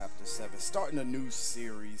7, starting a new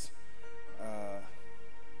series.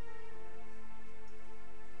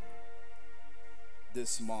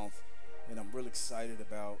 This month, and I'm really excited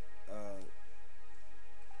about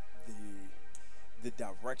the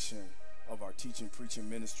direction of our teaching preaching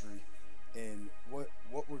ministry. And what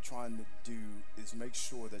we're trying to do is make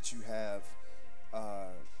sure that you have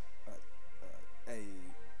a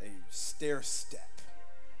stair step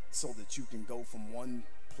so that you can go from one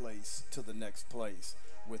place to the next place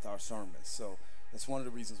with our sermons. So that's one of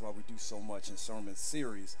the reasons why we do so much in sermon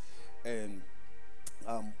series. And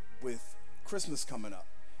with Christmas coming up,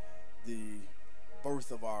 the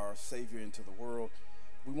birth of our Savior into the world,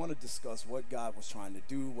 we want to discuss what God was trying to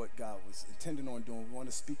do, what God was intending on doing. We want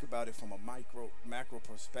to speak about it from a macro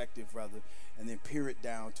perspective rather, and then pare it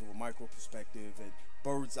down to a micro perspective and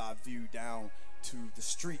bird's eye view down to the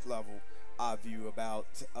street level eye view about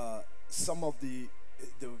some of the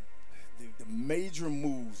major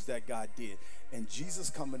moves that God did. And Jesus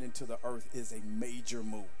coming into the earth is a major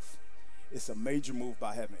move. It's a major move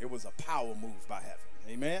by heaven. It was a power move by heaven.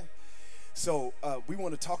 Amen? So we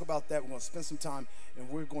want to talk about that. We're going to spend some time, and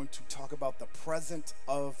we're going to talk about the present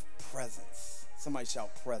of presence. Somebody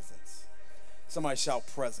shout presence. Somebody shout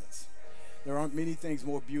presence. There aren't many things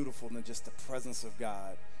more beautiful than just the presence of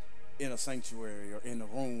God in a sanctuary or in a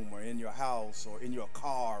room or in your house or in your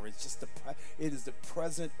car. It's just it is the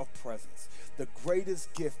present of presence. The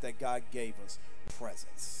greatest gift that God gave us,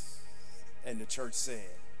 presence. And the church said,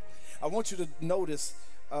 I want you to notice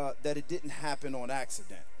that it didn't happen on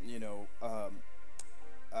accident. It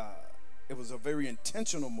was a very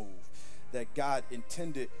intentional move that God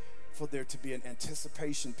intended for there to be an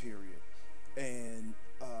anticipation period. And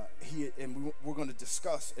we're going to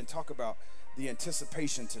discuss and talk about the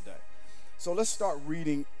anticipation today. So let's start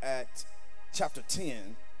reading at chapter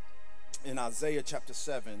 10 in Isaiah chapter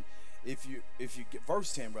 7. If you get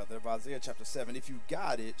verse 10 rather of Isaiah chapter 7, if you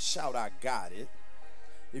got it, shout I got it.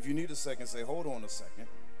 If you need a second, say hold on a second.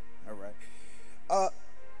 All right.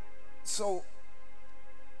 So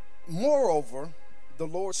moreover, the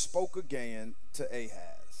Lord spoke again to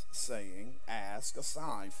Ahaz, saying, ask a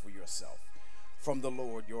sign for yourself from the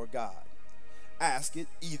Lord your God. Ask it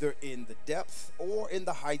either in the depth or in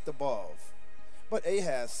the height above. But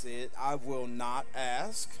Ahaz said, I will not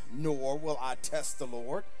ask, nor will I test the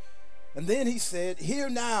Lord. And then he said, hear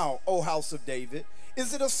now, O house of David,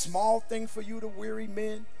 is it a small thing for you to weary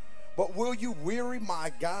men? But will you weary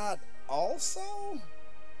my God also?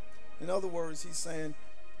 In other words, he's saying,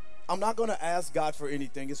 I'm not going to ask God for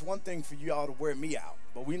anything. It's one thing for you all to wear me out,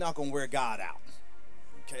 but we're not going to wear God out.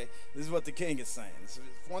 Okay, this is what the king is saying. It's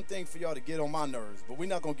one thing for y'all to get on my nerves, but we're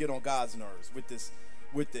not going to get on God's nerves with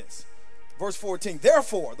this. Verse 14,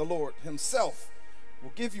 therefore the Lord himself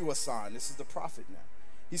will give you a sign. This is the prophet now.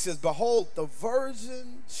 He says, behold, the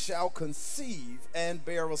virgin shall conceive and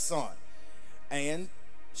bear a son, and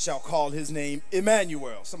shall call his name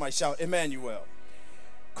Emmanuel. Somebody shout Emmanuel.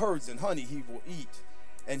 Curds and honey he will eat,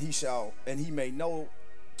 and he may know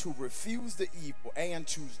to refuse the evil and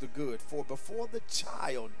choose the good. For before the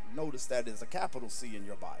child, notice that is a capital C in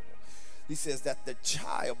your Bible. He says that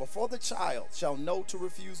before the child shall know to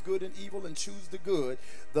refuse good and evil and choose the good,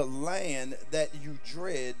 the land that you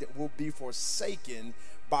dread will be forsaken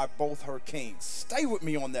by both her kings. Stay with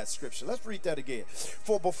me on that scripture. Let's read that again.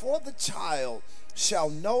 For before the child shall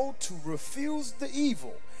know to refuse the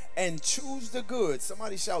evil and choose the good.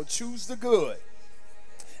 Somebody shall choose the good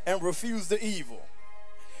and refuse the evil.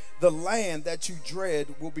 The land that you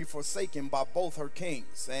dread will be forsaken by both her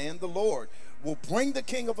kings, and the Lord will bring the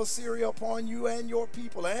king of Assyria upon you and your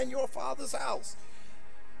people and your father's house.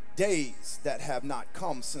 Days that have not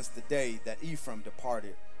come since the day that Ephraim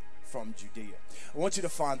departed from Judea. I want you to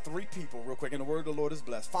find 3 people real quick, and the word of the Lord is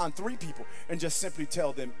blessed. Find 3 people and just simply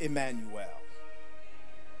tell them Emmanuel.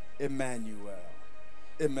 Emmanuel.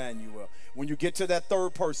 Emmanuel. When you get to that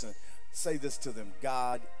third person, say this to them: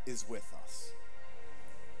 God is with us.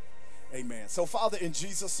 Amen. So Father, in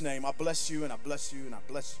Jesus' name, I bless you and I bless you and I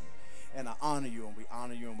bless you. And I honor you and we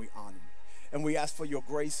honor you and we honor you. And we ask for your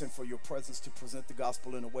grace and for your presence to present the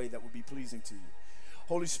gospel in a way that would be pleasing to you.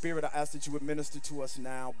 Holy Spirit, I ask that you would minister to us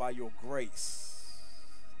now by your grace,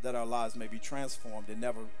 that our lives may be transformed and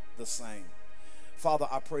never the same. Father,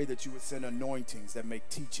 I pray that you would send anointings that make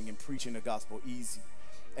teaching and preaching the gospel easy,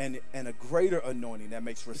 and a greater anointing that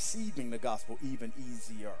makes receiving the gospel even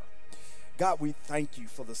easier. God, we thank you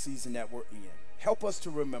for the season that we're in. Help us to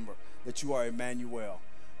remember that you are Emmanuel,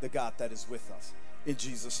 the God that is with us. In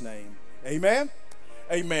Jesus' name, amen.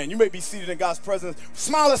 Amen. You may be seated in God's presence.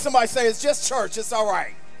 Smile at somebody, say, it's just church. It's all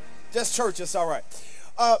right. Just church. It's all right.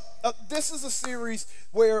 This is a series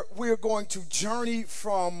where we're going to journey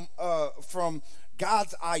from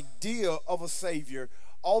God's idea of a Savior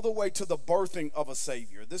all the way to the birthing of a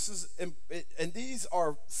Savior. This is, and these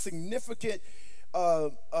are significant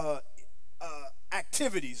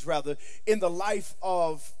activities, rather, in the life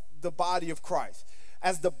of the body of Christ.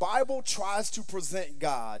 As the Bible tries to present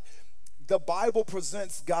God, the Bible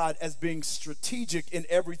presents God as being strategic in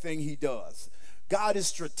everything he does. God is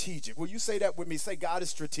strategic. Will you say that with me? Say, God is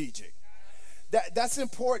strategic. That's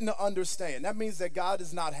important to understand. That means that God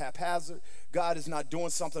is not haphazard. God is not doing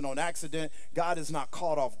something on accident. God is not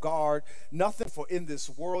caught off guard. Nothing for in this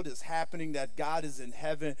world is happening that God is in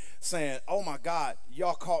heaven saying, oh my God,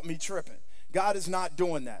 y'all caught me tripping. God is not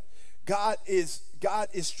doing that. God is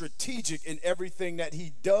strategic in everything that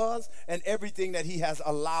he does and everything that he has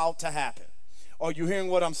allowed to happen. Are you hearing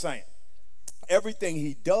what I'm saying? Everything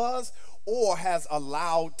he does or has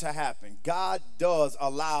allowed to happen. God does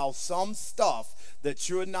allow some stuff that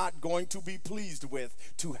you're not going to be pleased with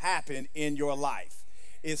to happen in your life.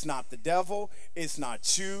 It's not the devil, it's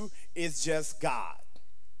not you, it's just God.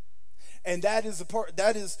 And that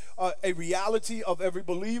is a reality of every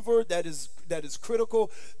believer that is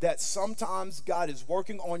critical, that sometimes God is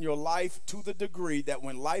working on your life to the degree that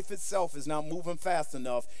when life itself is not moving fast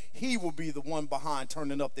enough, he will be the one behind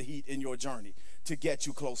turning up the heat in your journey to get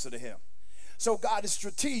you closer to him. So God is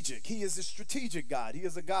strategic. He is a strategic God. He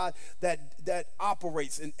is a God that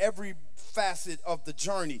operates in every facet of the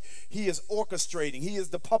journey. He is orchestrating. He is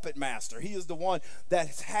the puppet master. He is the one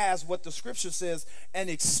that has what the scripture says, an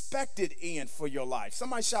expected end for your life.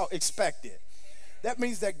 Somebody shout expected. That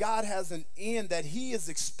means that God has an end that he is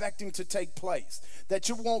expecting to take place, that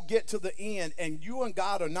you won't get to the end and you and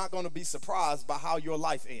God are not going to be surprised by how your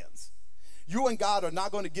life ends. You and God are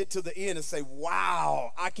not going to get to the end and say,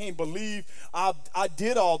 wow, I can't believe I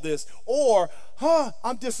did all this. Or,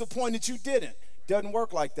 I'm disappointed you didn't. Doesn't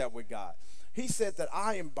work like that with God. He said that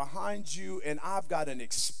I am behind you and I've got an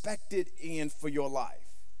expected end for your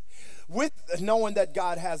life. With knowing that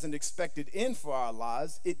God has an expected end for our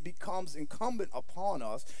lives, it becomes incumbent upon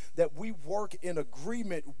us that we work in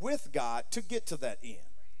agreement with God to get to that end.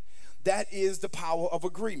 That is the power of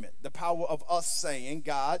agreement, the power of us saying,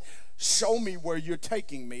 God, show me where you're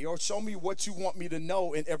taking me, or show me what you want me to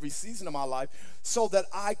know in every season of my life so that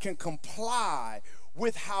I can comply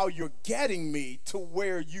with how you're getting me to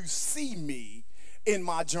where you see me in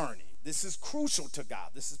my journey. This is crucial to God.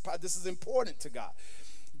 This is important to God.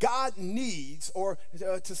 God needs, or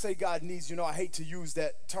to say God needs, I hate to use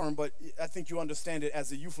that term, but I think you understand it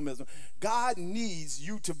as a euphemism. God needs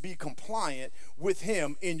you to be compliant with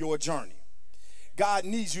him in your journey. God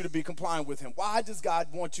needs you to be compliant with him. Why does God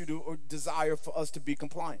want you to, or desire for us to be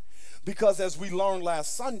compliant? Because as we learned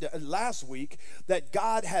last week, that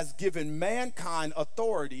God has given mankind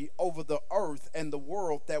authority over the earth and the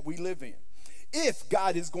world that we live in. If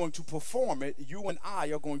God is going to perform it, you and I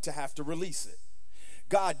are going to have to release it.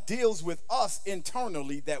 God deals with us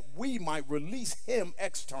internally that we might release him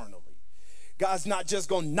externally. God's not just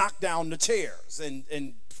going to knock down the chairs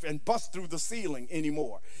and bust through the ceiling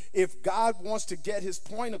anymore. If God wants to get his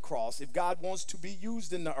point across, if God wants to be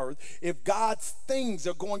used in the earth, if God's things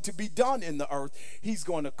are going to be done in the earth, he's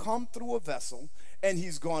going to come through a vessel and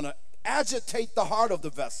he's going to agitate the heart of the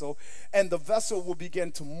vessel, and the vessel will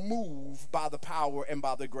begin to move by the power and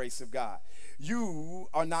by the grace of God. You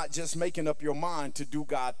are not just making up your mind to do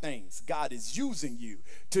God things. God is using you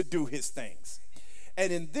to do his things.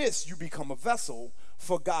 And in this, you become a vessel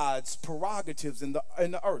for God's prerogatives in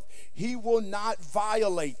the earth. He will not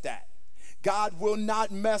violate that. God will not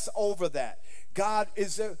mess over that.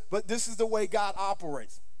 But this is the way God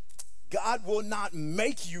operates. God will not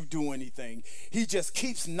make you do anything. He just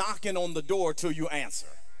keeps knocking on the door till you answer.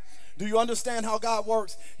 Do you understand how God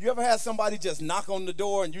works? You ever had somebody just knock on the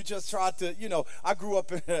door and you just try to, I grew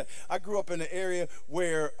up in an area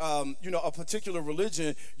where, a particular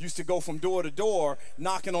religion used to go from door to door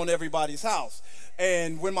knocking on everybody's house.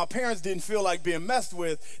 And when my parents didn't feel like being messed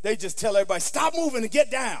with, they just tell everybody, stop moving and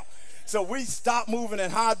get down. So we stop moving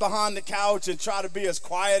and hide behind the couch and try to be as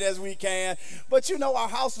quiet as we can. But our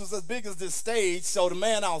house was as big as this stage, so the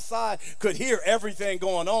man outside could hear everything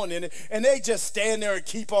going on in it. And they just stand there and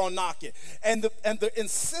keep on knocking. And the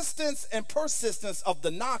insistence and persistence of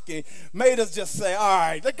the knocking made us just say, all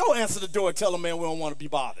right, let's go answer the door and tell the man we don't want to be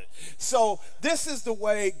bothered. So this is the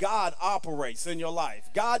way God operates in your life.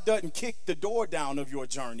 God doesn't kick the door down of your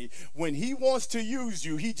journey. When he wants to use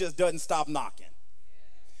you, he just doesn't stop knocking.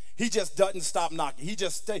 He just doesn't stop knocking. He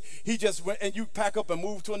just went, and you pack up and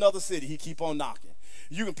move to another city, he keep on knocking.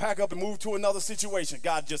 You can pack up and move to another situation.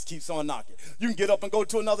 God just keeps on knocking. You can get up and go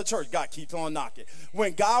to another church. God keeps on knocking.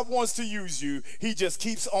 When God wants to use you, he just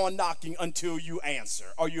keeps on knocking until you answer.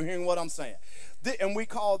 Are you hearing what I'm saying? And we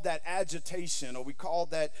call that agitation, or we call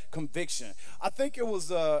that conviction. I think it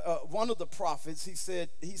was one of the prophets. He said,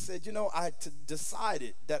 I had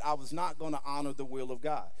decided that I was not going to honor the will of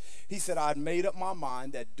God. He said, I had made up my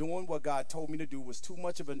mind that doing what God told me to do was too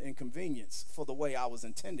much of an inconvenience for the way I was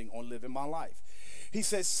intending on living my life. He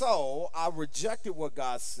said, so I rejected what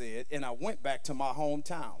God said, and I went back to my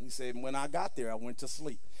hometown. He said, when I got there, I went to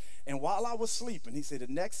sleep. And while I was sleeping, he said, the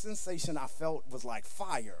next sensation I felt was like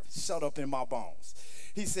fire shut up in my bones.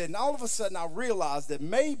 He said, and all of a sudden I realized that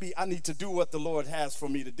maybe I need to do what the Lord has for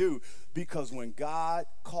me to do, because when God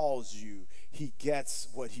calls you, he gets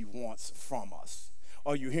what he wants from us.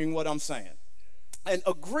 Are you hearing what I'm saying? And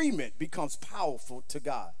agreement becomes powerful to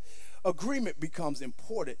God. Agreement becomes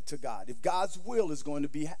important to God. If God's will is going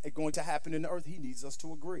to happen in the earth, he needs us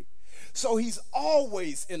to agree. So he's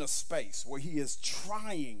always in a space where he is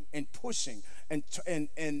trying and pushing and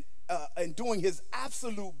doing his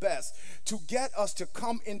absolute best to get us to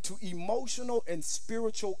come into emotional and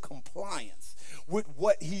spiritual compliance with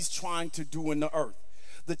what he's trying to do in the earth.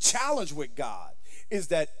 The challenge with God is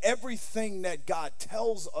that everything that God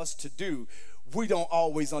tells us to do, we don't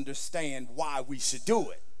always understand why we should do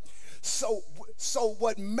it. So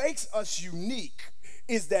what makes us unique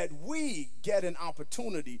is that we get an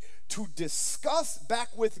opportunity to discuss back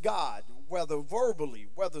with God, whether verbally,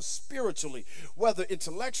 whether spiritually, whether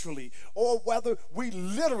intellectually, or whether we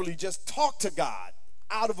literally just talk to God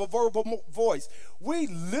out of a verbal voice. We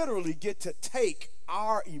literally get to take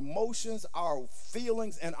our emotions, our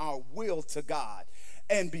feelings, and our will to God.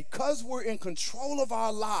 And because we're in control of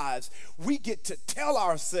our lives, we get to tell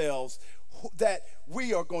ourselves that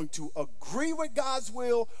we are going to agree with God's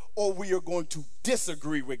will, or we are going to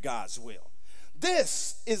disagree with God's will.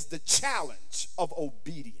 This is the challenge of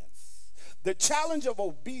obedience. The challenge of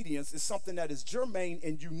obedience is something that is germane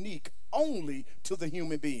and unique only to the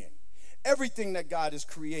human being. Everything that God has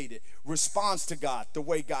created responds to God the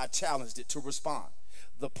way God challenged it to respond.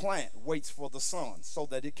 The plant waits for the sun so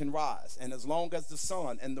that it can rise. And as long as the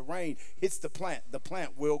sun and the rain hits the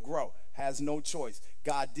plant will grow. Has no choice.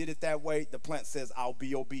 God did it that way. The plant says, I'll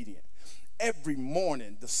be obedient. Every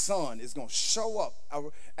morning, the sun is going to show up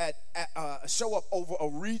over a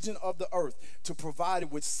region of the earth to provide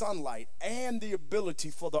it with sunlight and the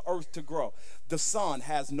ability for the earth to grow. The sun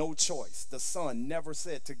has no choice. The sun never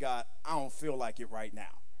said to God, I don't feel like it right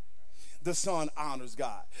now. The sun honors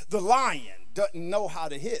God. The lion doesn't know how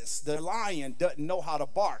to hiss. The lion doesn't know how to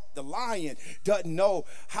bark. The lion doesn't know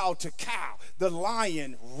how to cow. The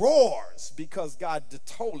lion roars because God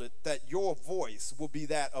told it that your voice will be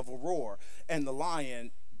that of a roar. And the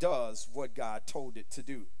lion does what God told it to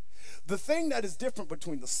do. The thing that is different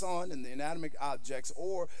between the sun and the inanimate objects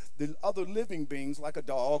or the other living beings like a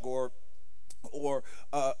dog or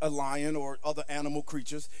a lion or other animal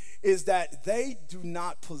creatures is that they do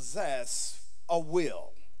not possess a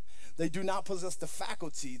will. They do not possess the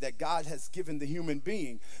faculty that God has given the human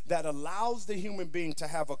being that allows the human being to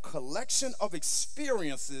have a collection of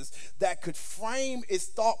experiences that could frame its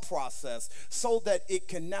thought process so that it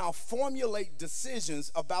can now formulate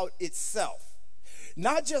decisions about itself.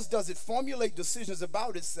 Not just does it formulate decisions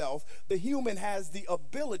about itself, the human has the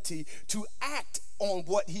ability to act on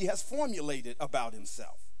what he has formulated about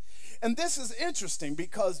himself. And this is interesting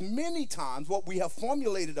because many times what we have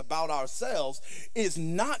formulated about ourselves is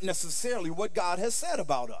not necessarily what God has said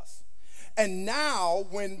about us. And now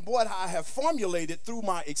when what I have formulated through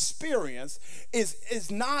my experience is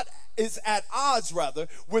at odds rather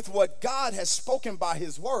with what God has spoken by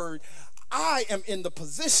his word, I am in the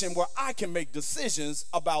position where I can make decisions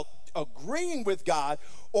about agreeing with God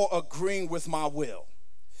or agreeing with my will.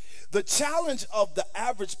 The challenge of the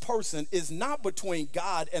average person is not between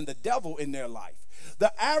God and the devil in their life.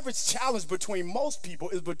 The average challenge between most people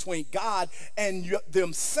is between God and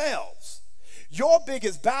themselves. Your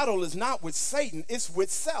biggest battle is not with Satan, it's with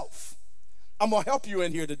self. I'm going to help you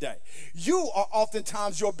in here today. You are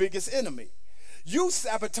oftentimes your biggest enemy. You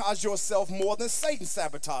sabotage yourself more than Satan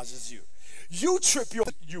sabotages you. You trip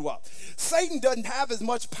you up. Satan doesn't have as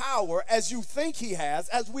much power as you think he has,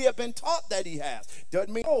 as we have been taught that he has.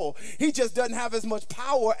 Doesn't mean he just doesn't have as much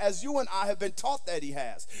power as you and I have been taught that he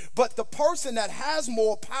has. But the person that has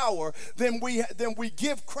more power than we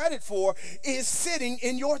give credit for is sitting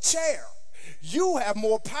in your chair. You have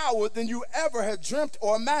more power than you ever have dreamt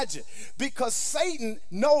or imagined, because Satan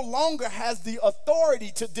no longer has the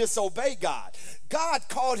authority to disobey God. God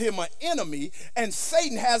called him an enemy, and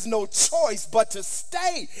Satan has no choice but to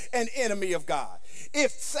stay an enemy of God.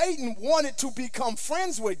 If Satan wanted to become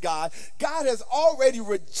friends with God, God has already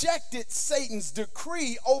rejected Satan's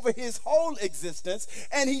decree over his whole existence,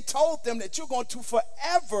 and he told them that you're going to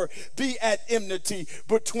forever be at enmity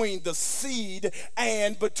between the seed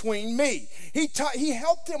and between me. He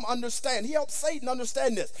helped him understand. He helped Satan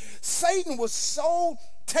understand this. Satan was so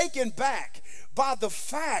taken back by the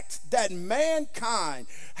fact that mankind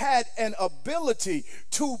had an ability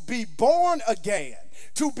to be born again,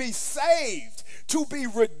 to be saved, to be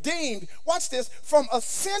redeemed. Watch this, from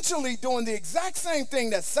essentially doing the exact same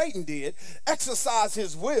thing that Satan did, exercise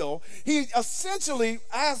his will. He essentially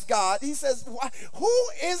asked God, he says, who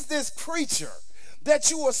is this creature that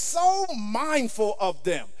you are so mindful of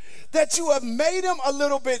them, that you have made him a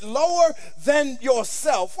little bit lower than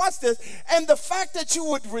yourself? Watch this. And the fact that you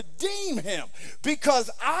would redeem him, because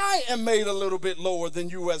I am made a little bit lower than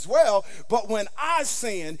you as well, but when I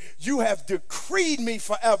sin, you have decreed me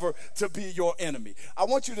forever to be your enemy. I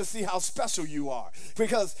want you to see how special you are,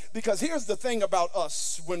 because here's the thing about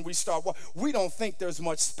us. When we start, we don't think there's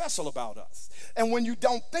much special about us. And when you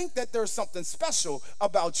don't think that there's something special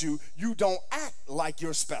about you, you don't act like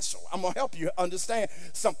you're special. I'm going to help you understand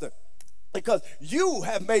something. Because you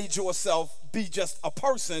have made yourself be just a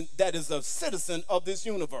person that is a citizen of this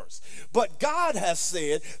universe. But God has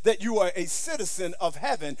said that you are a citizen of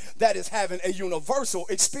heaven that is having a universal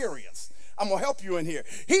experience. I'm going to help you in here.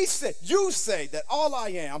 He said, you say that all I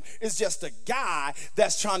am is just a guy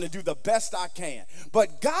that's trying to do the best I can.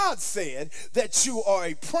 But God said that you are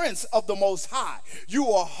a prince of the Most High. You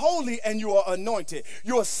are holy and you are anointed.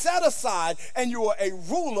 You are set aside and you are a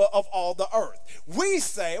ruler of all the earth. We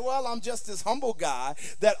say, well, I'm just this humble guy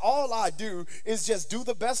that all I do is just do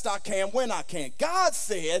the best I can when I can. God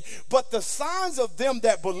said, but the signs of them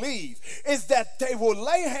that believe is that they will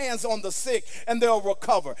lay hands on the sick and they'll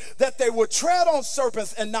recover, that they will tread on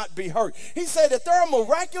serpents and not be hurt. He said that there are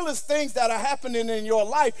miraculous things that are happening in your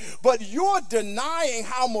life, but you're denying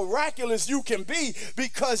how miraculous you can be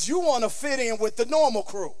because you want to fit in with the normal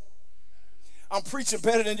crew. I'm preaching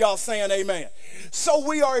better than y'all saying amen. So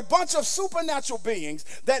we are a bunch of supernatural beings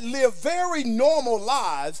that live very normal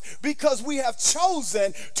lives because we have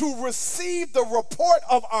chosen to receive the report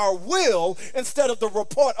of our will instead of the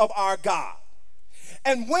report of our God.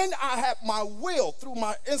 And when I have my will through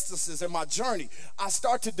my instances and my journey, I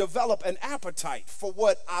start to develop an appetite for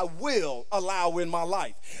what I will allow in my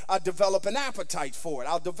life. I develop an appetite for it.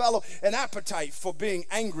 I'll develop an appetite for being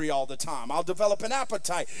angry all the time. I'll develop an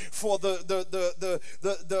appetite for the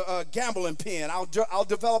gambling pen. I'll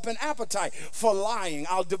develop an appetite for lying.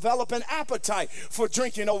 I'll develop an appetite for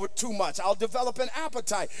drinking over too much. I'll develop an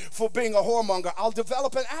appetite for being a whoremonger. I'll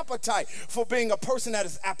develop an appetite for being a person that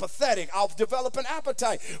is apathetic. I'll develop an appetite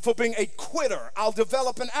for being a quitter. I'll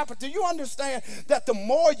develop an appetite. Do you understand that the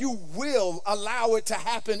more you will allow it to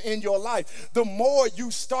happen in your life, the more you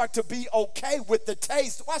start to be okay with the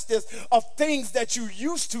taste, watch this, of things that you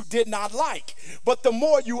used to did not like. But the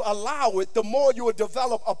more you allow it, the more you will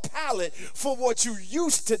develop a palate for what you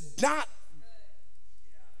used to not.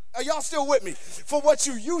 Are y'all still with me? For what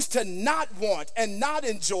you used to not want and not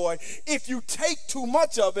enjoy, if you take too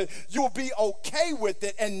much of it, you'll be okay with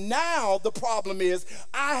it. And now the problem is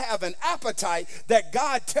I have an appetite that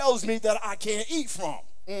God tells me that I can't eat from.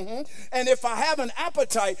 And if I have an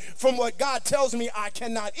appetite from what God tells me I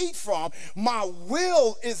cannot eat from, my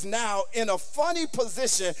will is now in a funny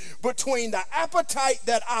position between the appetite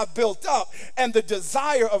that I've built up and the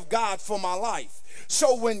desire of God for my life.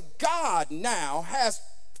 So when God now has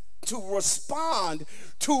to respond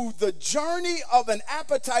to the journey of an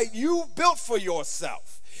appetite you built for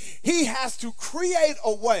yourself, he has to create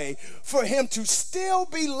a way for him to still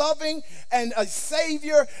be loving and a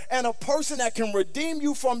savior and a person that can redeem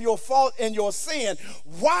you from your fault and your sin,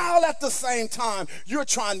 while at the same time you're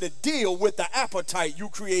trying to deal with the appetite you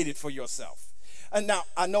created for yourself. And now,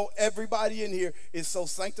 I know everybody in here is so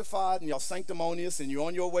sanctified and y'all sanctimonious and you're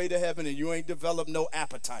on your way to heaven and you ain't developed no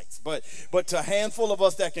appetites. But to a handful of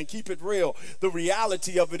us that can keep it real, the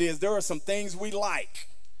reality of it is there are some things we like.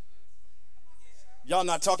 Y'all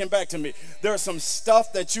not talking back to me. There's some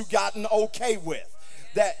stuff that you gotten okay with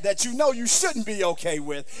that you know you shouldn't be okay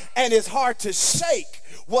with, and it's hard to shake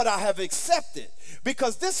what I have accepted,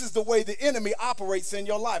 because this is the way the enemy operates in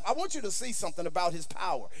your life. I want you to see something about his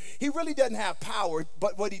power. He really doesn't have power,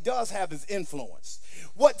 but what he does have is influence.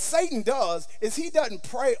 What Satan does is he doesn't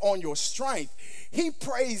prey on your strength. He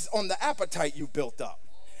preys on the appetite you've built up.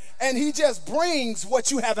 And he just brings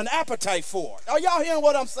what you have an appetite for. Are y'all hearing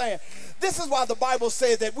what I'm saying? This is why the Bible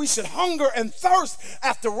says that we should hunger and thirst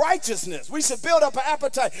after righteousness. We should build up an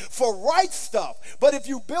appetite for right stuff. But if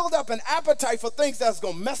you build up an appetite for things that's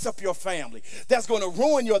going to mess up your family, that's going to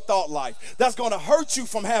ruin your thought life, that's going to hurt you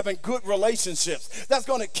from having good relationships, that's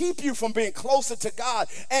going to keep you from being closer to God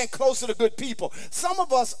and closer to good people. Some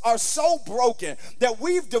of us are so broken that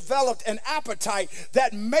we've developed an appetite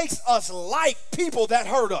that makes us like people that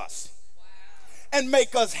hurt us and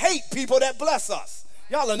make us hate people that bless us.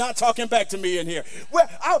 Y'all are not talking back to me in here.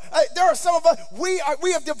 There are some of us,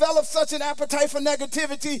 we have developed such an appetite for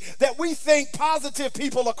negativity that we think positive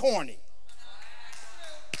people are corny.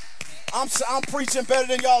 I'm preaching better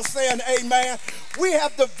than y'all saying amen. We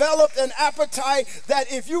have developed an appetite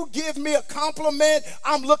that if you give me a compliment,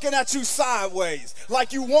 I'm looking at you sideways,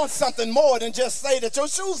 like you want something more than just say that your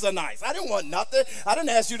shoes are nice. I didn't want nothing. I didn't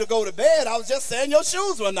ask you to go to bed. I was just saying your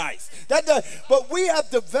shoes were nice. But we have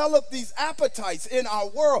developed these appetites in our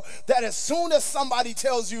world that as soon as somebody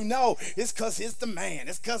tells you no, it's because it's the man.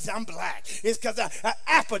 It's because I'm black. It's because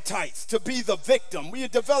appetites to be the victim. We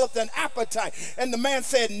have developed an appetite. And the man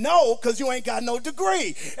said no because you ain't got no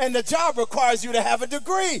degree. And the job requires you to have a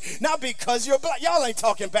degree, not because you're black. Y'all ain't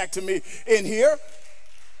talking back to me in here.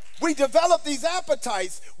 We develop these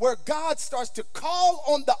appetites where God starts to call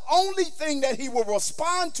on the only thing that he will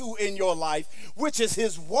respond to in your life, which is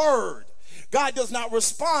his word. God does not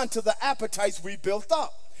respond to the appetites we built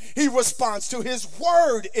up. He responds to his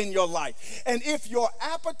word in your life. And if your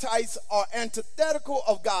appetites are antithetical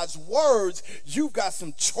of God's words, you've got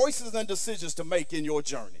some choices and decisions to make in your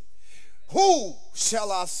journey. Who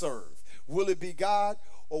shall I serve? Will it be God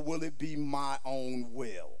or will it be my own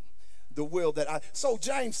will? The will that so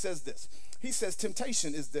James says this. He says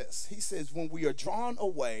temptation is this. He says when we are drawn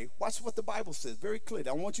away, watch what the Bible says very clearly.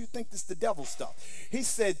 I want you to think this is the devil stuff. He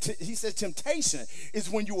said temptation is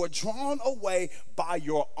when you are drawn away by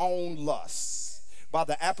your own lusts, by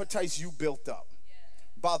the appetites you built up,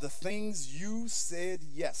 by the things you said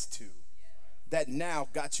yes to that now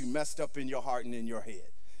got you messed up in your heart and in your head.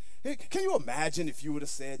 Can you imagine if you would have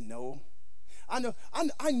said no? I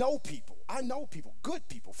know people, good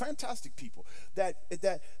people, fantastic people that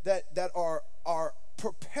are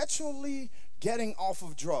perpetually getting off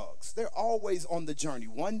of drugs. They're always on the journey,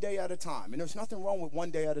 one day at a time. And there's nothing wrong with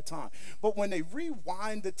one day at a time. But when they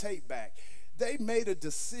rewind the tape back, they made a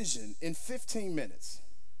decision in 15 minutes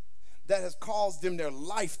that has caused them their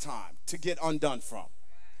lifetime to get undone from.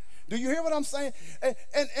 Do you hear what I'm saying? And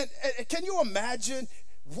can you imagine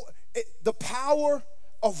the power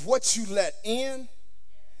of what you let in?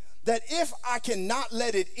 That if I cannot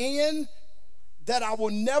let it in, that I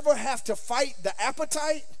will never have to fight the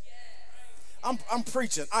appetite. I'm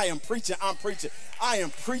preaching. I am preaching. I'm preaching. I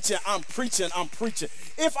am preaching. I'm preaching. I'm preaching.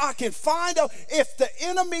 If I can find out, if the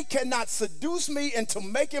enemy cannot seduce me into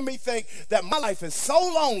making me think that my life is so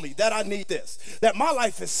lonely that I need this, that my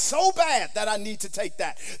life is so bad that I need to take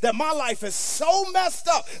that my life is so messed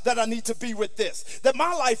up that I need to be with this, that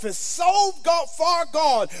my life is so far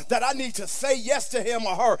gone that I need to say yes to him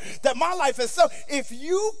or her, that my life is so, if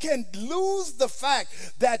you can lose the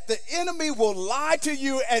fact that the enemy will lie to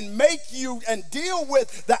you and make you and deal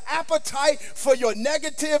with the appetite for your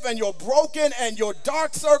negative and your broken and your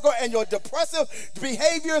dark circle and your depressive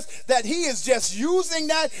behaviors, that he is just using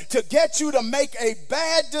that to get you to make a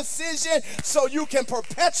bad decision so you can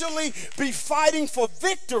perpetually be fighting for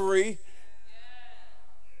victory.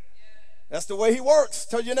 That's the way he works.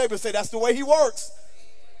 Tell your neighbor, say, that's the way he works.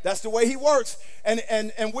 That's the way he works. And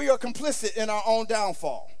we are complicit in our own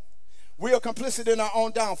downfall. We are complicit in our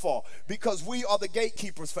own downfall because we are the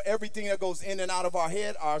gatekeepers for everything that goes in and out of our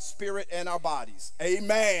head, our spirit, and our bodies.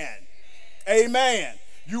 Amen. Amen.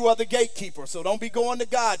 You are the gatekeeper. So don't be going to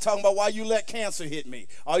God talking about why you let cancer hit me.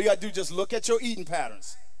 All you got to do is just look at your eating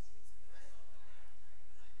patterns.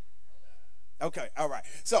 Okay, all right.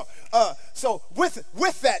 So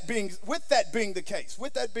with that being the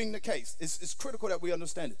case, it's critical that we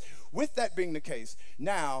understand it. With that being the case,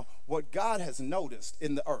 now what God has noticed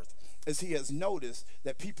in the earth is he has noticed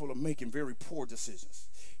that people are making very poor decisions.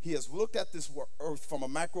 He has looked at this earth from a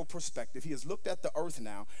macro perspective. He has looked at the earth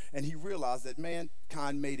now, and he realized that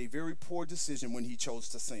mankind made a very poor decision when he chose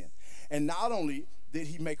to sin. And not only did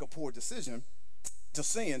he make a poor decision to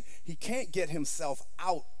sin, he can't get himself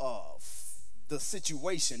out of the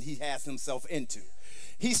situation he has himself into.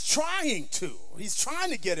 He's trying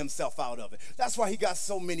to get himself out of it. That's why he got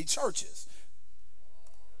so many churches.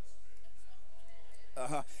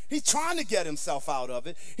 He's trying to get himself out of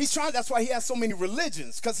it. That's why he has so many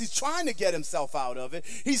religions, because he's trying to get himself out of it.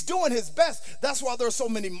 He's doing his best. That's why there are so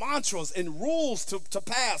many mantras and rules to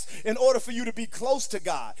pass in order for you to be close to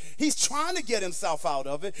God. He's trying to get himself out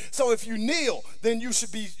of it. So if you kneel, then you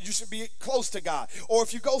should be close to God. Or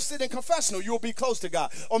if you go sit in confessional, you'll be close to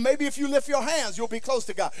God. Or maybe if you lift your hands, you'll be close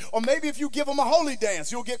to God. Or maybe if you give him a holy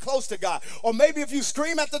dance, you'll get close to God. Or maybe if you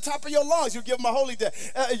scream at the top of your lungs, you'll give him a holy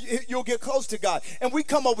dance. You'll get close to God. And we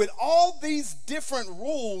come up with all these different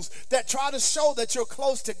rules that try to show that you're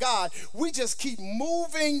close to God. We just keep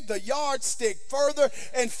moving the yardstick further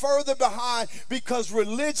and further behind, because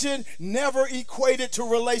religion never equated to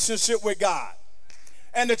relationship with God.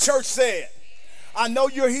 And the church said, I know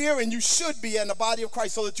you're here and you should be in the body of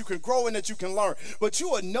Christ so that you can grow and that you can learn. But you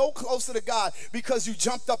are no closer to God because you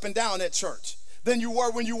jumped up and down at church than you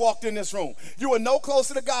were when you walked in this room. You are no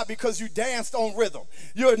closer to God because you danced on rhythm.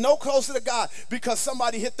 You are no closer to God because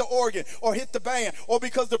somebody hit the organ or hit the band, or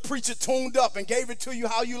because the preacher tuned up and gave it to you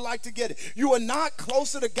how you like to get it. You are not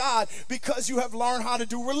closer to God because you have learned how to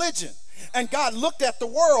do religion. And God looked at the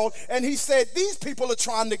world and he said, these people are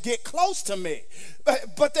trying to get close to me,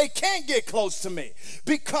 but they can't get close to me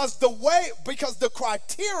because the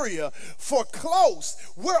criteria for close,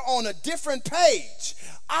 we're on a different page.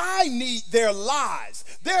 I need their lives.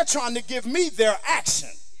 They're trying to give me their action.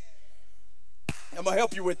 I'm going to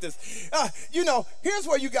help you with this. Here's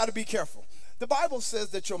where you got to be careful. The Bible says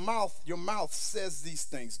that your mouth says these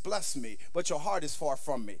things, bless me, but your heart is far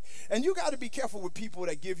from me. And you got to be careful with people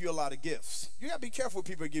that give you a lot of gifts. You got to be careful with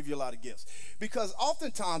people that give you a lot of gifts, because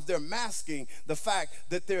oftentimes they're masking the fact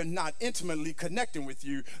that they're not intimately connecting with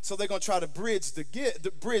you. So they're going to try to bridge the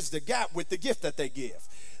gap with the gift that they give.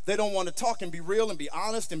 They don't want to talk and be real and be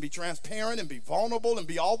honest and be transparent and be vulnerable and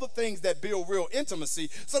be all the things that build real intimacy.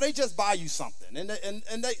 So they just buy you something, and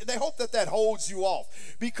they hope that holds you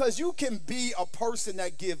off, because you can be a person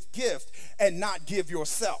that gives gift and not give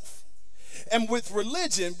yourself. And with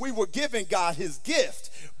religion, we were giving God his gift,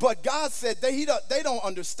 but God said they don't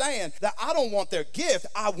understand that I don't want their gift,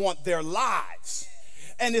 I want their lives.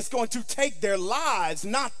 And it's going to take their lives,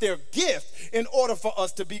 not their gift, in order for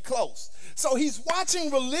us to be close. So he's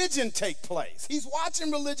watching religion take place. He's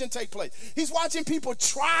watching people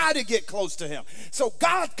try to get close to him. So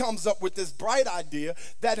God comes up with this bright idea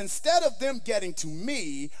that instead of them getting to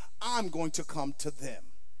me, I'm going to come to them.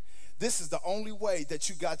 This is the only way that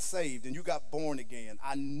you got saved and you got born again.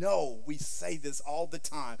 I know we say this all the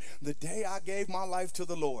time. The day I gave my life to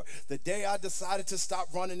the Lord, the day I decided to stop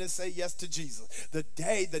running and say yes to Jesus, the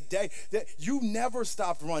day that you never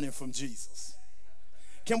stopped running from Jesus.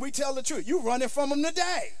 Can we tell the truth? You're running from him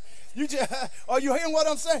today. Are you hearing what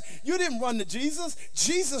I'm saying? You didn't run to Jesus.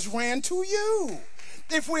 Jesus ran to you.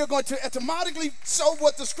 If we are going to etymologically show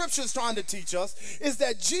what the scripture is trying to teach us, is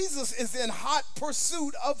that Jesus is in hot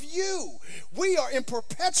pursuit of you. We are in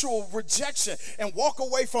perpetual rejection and walk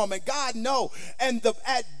away from, and God knows. And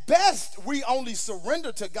at best, we only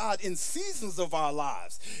surrender to God in seasons of our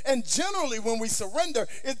lives. And generally, when we surrender,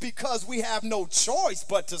 it's because we have no choice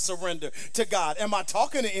but to surrender to God. Am I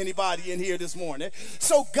talking to anybody in here this morning?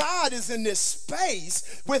 So God is in this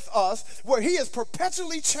space with us where he is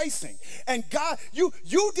perpetually chasing. And God, you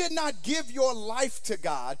did not give your life to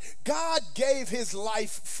God. God gave his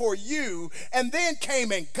life for you and then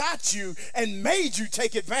came and got you and made you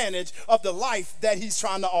take advantage of the life that he's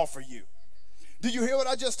trying to offer you. Do you hear what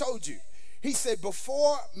I just told you? He said,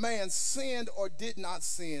 before man sinned or did not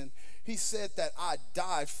sin, he said that I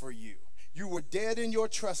died for you. You were dead in your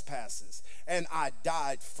trespasses, and I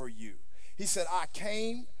died for you. He said, I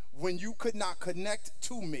came when you could not connect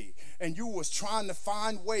to me, and you was trying to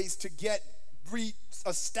find ways to get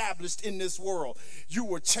re-established in this world. You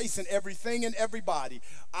were chasing everything and everybody.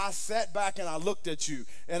 I sat back and I looked at you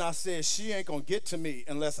and I said, she ain't gonna get to me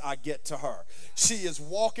unless I get to her. She is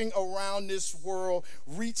walking around this world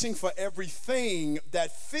reaching for everything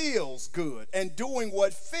that feels good and doing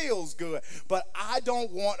what feels good, but I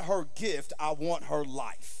don't want her gift, I want her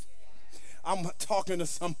life. I'm talking to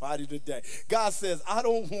somebody today. God says, I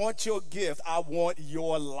don't want your gift, I want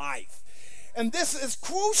your life. And this is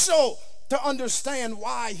crucial to understand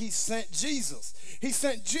why he sent Jesus. He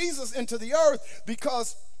sent Jesus into the earth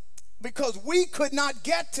because we could not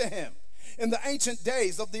get to him. In the ancient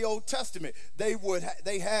days of the Old Testament, they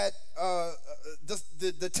had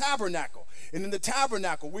the tabernacle, And in the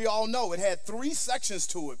tabernacle, we all know it had 3 sections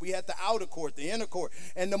to it. We had the outer court, the inner court,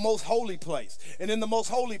 and the most holy place. And in the most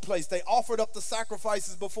holy place, they offered up the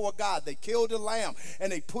sacrifices before God. They killed a lamb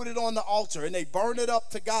and they put it on the altar and they burned it up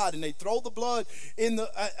to God and they throw the blood in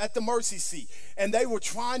at the mercy seat. And they were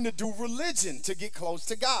trying to do religion to get close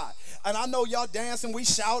to God. And I know y'all dance and we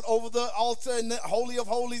shout over the altar and the Holy of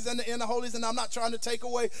Holies and the Inner Holies, and I'm not trying to take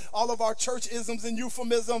away all of our church isms and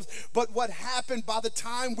euphemisms, but what happened by the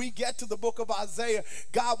time we get to the book of Isaiah,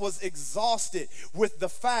 God was exhausted with the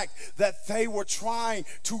fact that they were trying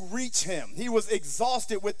to reach him. He was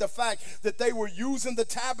exhausted with the fact that they were using the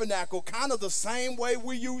tabernacle kind of the same way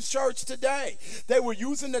we use church today. They were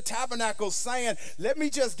using the tabernacle saying, let me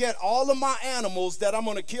just get all of my animals that I'm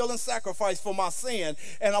going to kill and sacrifice for my sin,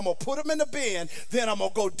 and I'm going to put them in the bin, then I'm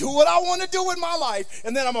going to go do what I want to do in my life,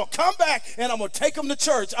 and then I'm going to come back and I'm going to take them to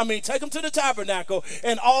church. Take them to the tabernacle,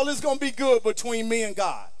 and all is going to be good between me and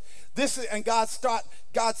God.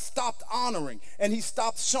 God stopped honoring, and he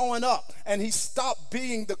stopped showing up, and he stopped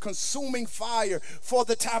being the consuming fire for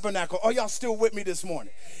the tabernacle. Are y'all still with me this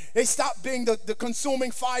morning? They stopped being the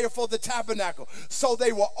consuming fire for the tabernacle. So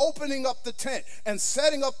they were opening up the tent and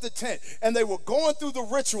setting up the tent, and they were going through the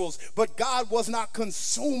rituals, but God was not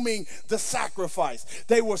consuming the sacrifice.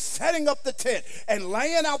 They were setting up the tent and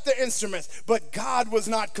laying out the instruments, but God was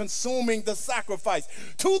not consuming the sacrifice,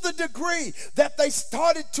 to the degree that they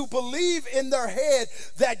started to believe in their head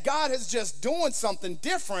that God is just doing something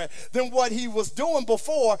different than what he was doing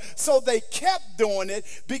before. So they kept doing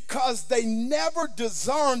it because they never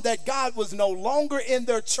discerned that God was no longer in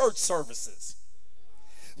their church services.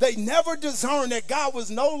 They never discerned that God was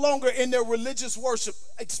no longer in their religious worship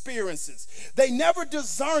experiences. They never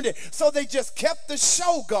discerned it, so they just kept the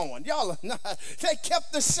show going. Y'all, they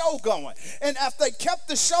kept the show going. And after they kept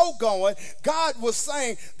the show going, God was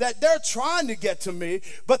saying that they're trying to get to me,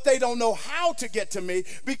 but they don't know how to get to me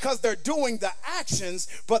because they're doing the actions,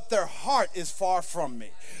 but their heart is far from me.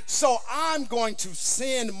 So I'm going to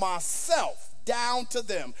send myself down to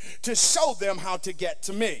them to show them how to get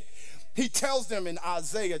to me. He tells them in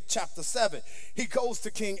Isaiah chapter 7, he goes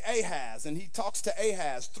to King Ahaz and he talks to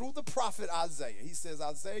Ahaz through the prophet Isaiah. He says,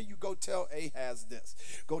 Isaiah, you go tell Ahaz this.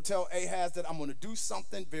 Go tell Ahaz that I'm going to do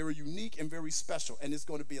something very unique and very special, and it's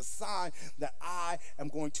going to be a sign that I am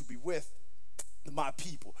going to be with my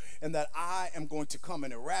people, and that I am going to come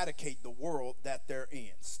and eradicate the world that they're in.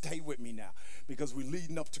 Stay with me now, because we're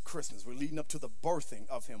leading up to Christmas. We're leading up to the birthing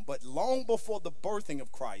of him. But long before the birthing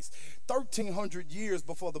of Christ, 1,300 years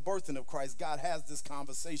before the birthing of Christ, God has this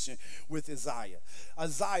conversation with Isaiah.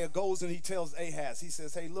 Isaiah goes and he tells Ahaz, he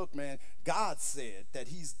says, hey, look, man, God said that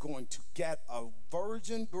he's going to get a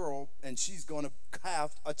virgin girl and she's going to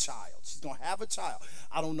have a child. She's going to have a child.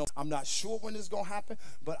 I don't know. I'm not sure when it's going to happen,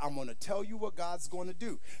 but I'm going to tell you what God's going to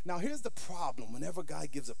do. Now, here's the problem. Whenever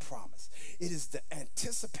God gives a promise, it is the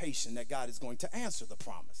anticipation that God is going to answer the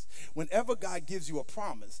promise. Whenever God gives you a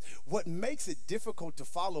promise, what makes it difficult to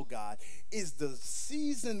follow God is the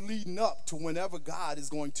season leading up to whenever God is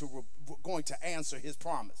going to answer his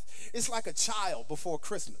promise. It's like a child before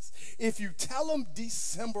Christmas. If you tell them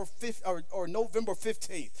December 5th or November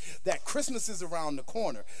 15th that Christmas is around the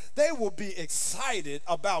corner, they will be excited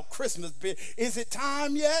about Christmas. Is it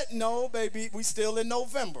time yet? No, baby, we still in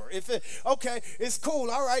November. Okay, it's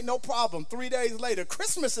cool. All right, no problem. 3 days later,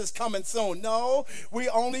 Christmas is coming soon. No, we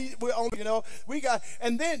only,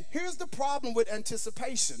 and then here's the problem with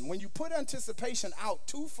anticipation. When you put anticipation out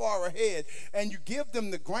too far ahead and you give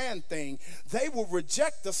them the grand thing, they will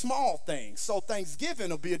reject the small things. So Thanksgiving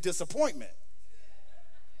will be a disappointment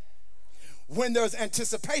when there's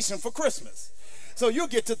anticipation for Christmas. So you'll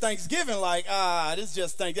get to Thanksgiving like, this is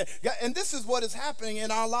just Thanksgiving. And this is what is happening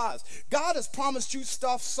in our lives. God has promised you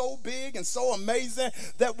stuff so big and so amazing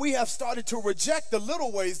that we have started to reject the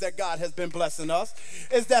little ways that God has been blessing us.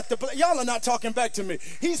 Is that y'all are not talking back to me.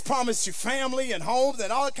 He's promised you family and homes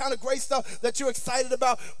and all that kind of great stuff that you're excited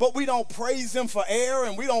about, but we don't praise him for air,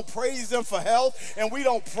 and we don't praise him for health, and we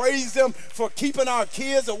don't praise him for keeping our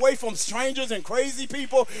kids away from strangers and crazy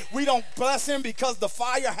people. We don't bless him because the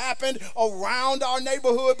fire happened around our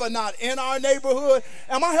neighborhood but not in our neighborhood.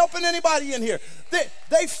 Am I helping anybody in here?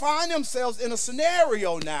 They find themselves in a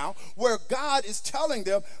scenario now where God is telling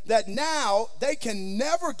them that now they can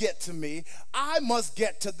never get to me. I must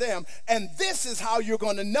get to them. And this is how you're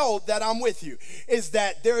going to know that I'm with you, is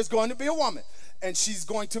that there is going to be a woman and she's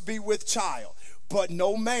going to be with child. But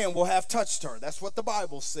no man will have touched her. That's what the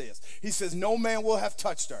Bible says. He says no man will have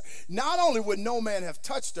touched her. Not only would no man have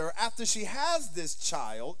touched her, after she has this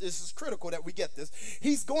child, this is critical that we get this,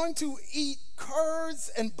 he's going to eat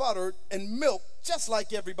curds and butter and milk just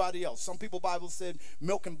like everybody else. Some people Bible said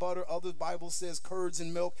milk and butter. Other Bible says curds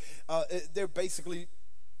and milk. It's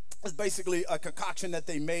basically a concoction that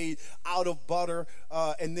they made out of butter,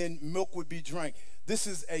 and then milk would be drank. This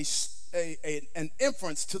is an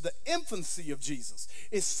inference to the infancy of Jesus.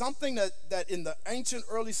 It's something that in the ancient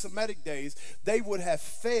early Semitic days, they would have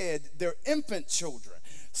fed their infant children.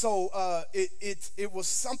 So it was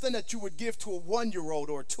something that you would give to a 1-year-old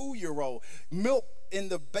or a 2-year-old. Milk in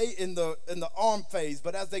the arm phase,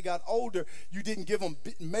 but as they got older, you didn't give them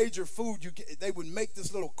major food. They would make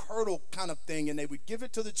this little curdle kind of thing, and they would give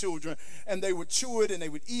it to the children, and they would chew it, and they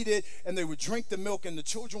would eat it, and they would drink the milk, and the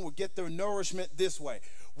children would get their nourishment this way.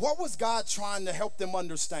 What was God trying to help them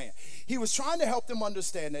understand? He was trying to help them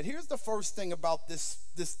understand that here's the first thing about this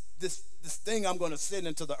thing I'm going to send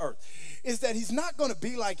into the earth, is that he's not going to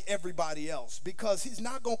be like everybody else, because he's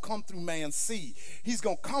not going to come through man's seed. He's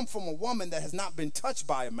going to come from a woman that has not been touched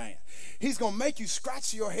by a man. He's going to make you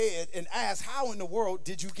scratch your head and ask, how in the world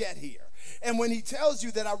did you get here? And when he tells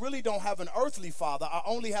you that I really don't have an earthly father, I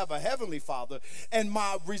only have a heavenly father, and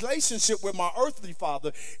my relationship with my earthly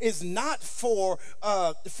father is not for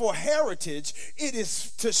heritage, it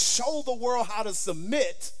is to show the world how to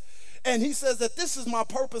submit. And he says that this is my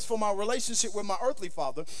purpose for my relationship with my earthly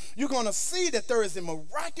father. You're going to see that there is a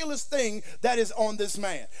miraculous thing that is on this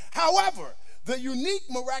man. However, the unique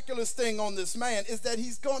miraculous thing on this man is that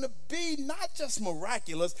he's going to be not just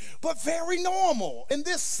miraculous, but very normal in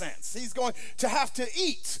this sense. He's going to have to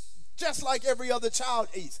eat just like every other child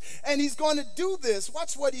eats. And he's going to do this.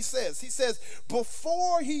 Watch what he says. He says,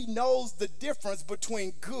 before he knows the difference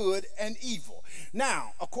between good and evil.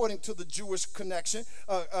 Now, according to the Jewish community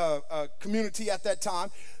at that time,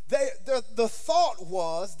 the thought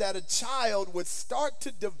was that a child would start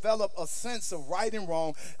to develop a sense of right and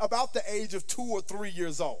wrong about the age of 2 or 3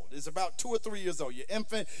 years old. It's about 2 or 3 years old. You're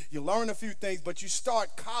infant, you learn a few things, but you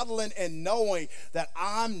start coddling and knowing that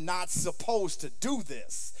I'm not supposed to do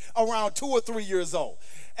this around 2 or 3 years old.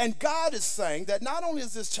 And God is saying that not only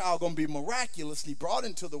is this child going to be miraculously brought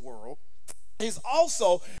into the world, he's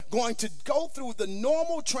also going to go through the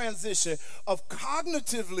normal transition of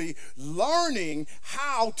cognitively learning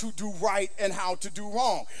how to do right and how to do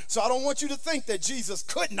wrong. So I don't want you to think that Jesus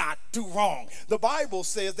could not do wrong. The Bible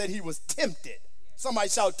says that he was tempted. Somebody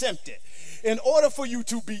shout tempted. In order for you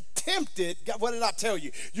to be tempted, what did I tell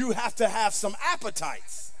you? You have to have some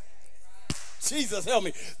appetites. Jesus, help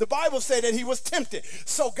me. The Bible said that he was tempted.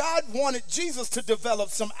 So God wanted Jesus to develop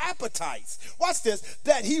some appetites. Watch this,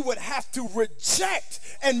 that he would have to reject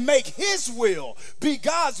and make his will be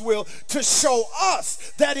God's will to show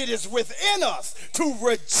us that it is within us to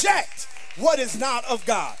reject what is not of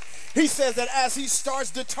God. He says that as he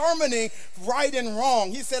starts determining right and wrong,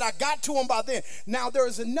 he said, I got to him by then. Now, there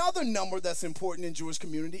is another number that's important in Jewish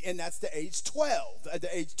community, and that's the age 12. At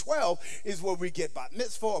the age 12 is where we get bat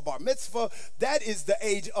mitzvah or bar mitzvah. That is the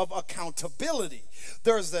age of accountability.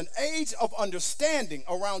 There's an age of understanding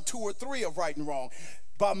around 2 or 3 of right and wrong.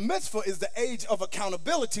 Bar mitzvah is the age of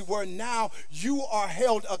accountability, where now you are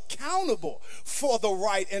held accountable for the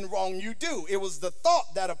right and wrong you do. It was the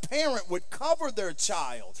thought that a parent would cover their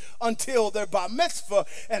child until their bar mitzvah,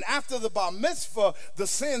 and after the bar mitzvah, the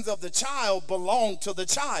sins of the child belonged to the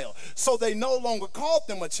child. So they no longer called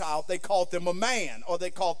them a child, they called them a man, or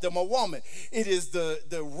they called them a woman. It is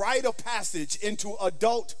the rite of passage into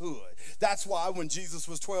adulthood. That's why when Jesus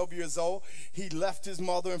was 12 years old, he left his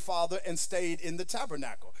mother and father and stayed in the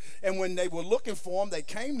tabernacle. And when they were looking for him, they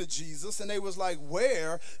came to Jesus and they was like,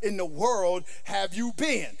 where in the world have you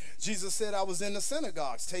been? Jesus said, I was in the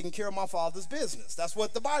synagogues taking care of my father's business. That's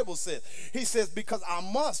what the Bible says. He says, because I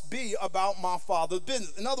must be about my father's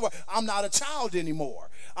business. In other words, I'm not a child anymore.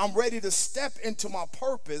 I'm ready to step into my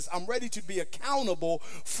purpose. I'm ready to be accountable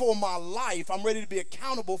for my life. I'm ready to be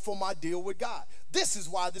accountable for my deal with God. This is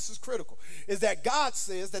why this is critical, is that God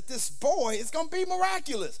says that this boy is going to be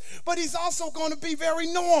miraculous, but he's also going to be very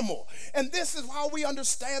normal. And this is how we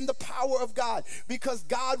understand the power of God, because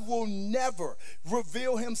God will never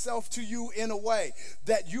reveal himself to you in a way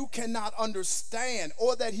that you cannot understand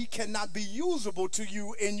or that he cannot be usable to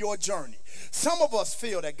you in your journey. Some of us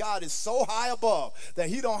feel that God is so high above that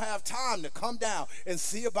he don't have time to come down and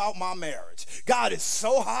see about my marriage. God is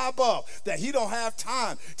so high above that he don't have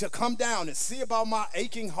time to come down and see about about my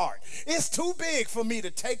aching heart. It's too big for me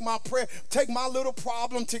to take my prayer, take my little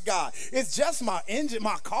problem to God. It's just my engine,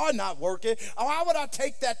 my car not working. Why would I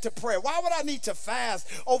take that to prayer? Why would I need to fast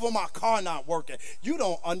over my car not working? You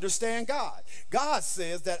don't understand God. God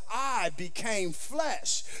says that I became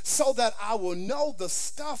flesh so that I will know the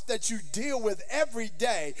stuff that you deal with every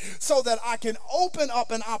day, so that I can open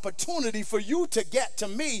up an opportunity for you to get to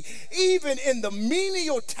me, even in the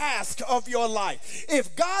menial task of your life.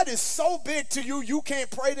 If God is so big to you, you can't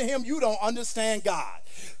pray to him, you don't understand God.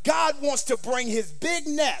 God wants to bring his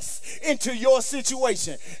bigness into your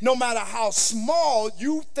situation. No matter how small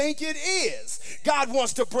you think it is, God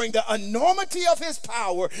wants to bring the enormity of his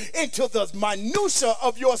power into the minutia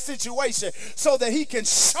of your situation, so that he can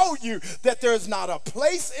show you that there's not a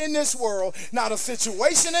place in this world, not a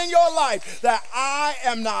situation in your life that I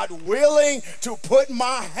am not willing to put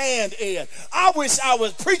my hand in. I wish I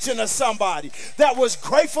was preaching to somebody that was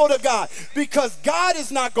grateful to God, because God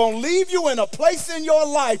is not going to leave you in a place in your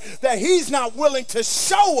life that he's not willing to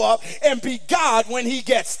show up and be God when he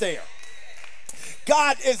gets there.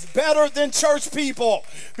 God is better than church people,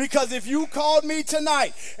 because if you called me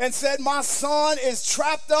tonight and said my son is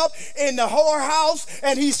trapped up in the whorehouse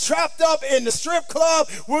and he's trapped up in the strip club,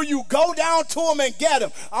 will you go down to him and get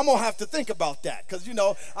him? I'm going to have to think about that, because, you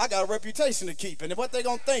know, I got a reputation to keep. And what they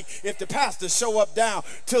going to think if the pastor show up down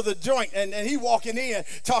to the joint and he walking in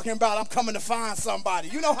talking about, I'm coming to find somebody.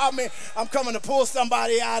 You know how I'm coming to pull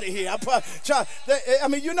somebody out of here.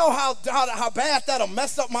 You know how bad that'll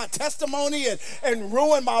mess up my testimony and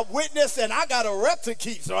ruin my witness, and I got a rep to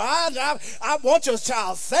keep. So I want your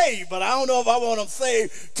child saved, but I don't know if I want them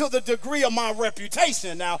saved to the degree of my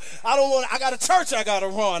reputation. Now, I got a church I got to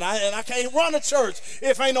run, and I can't run a church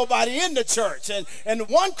if ain't nobody in the church. And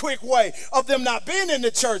one quick way of them not being in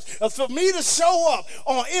the church is for me to show up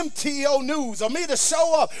on MTO News, or me to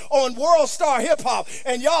show up on World Star Hip Hop,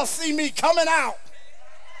 and y'all see me coming out.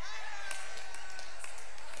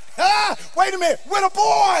 Wait a minute, with a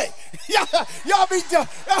boy. Y'all be done.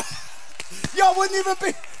 Y'all wouldn't even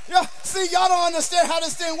be. See, y'all don't understand how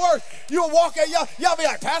this thing works. You'll walk out, y'all be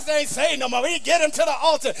like, Pastor ain't saying no more. We get him to the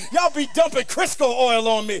altar. Y'all be dumping Crisco oil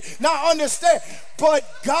on me. Now understand, but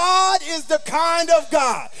God is the kind of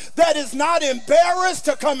God that is not embarrassed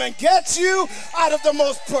to come and get you out of the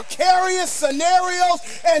most precarious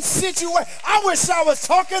scenarios and situations. I wish I was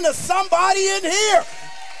talking to somebody in here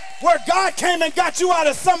where God came and got you out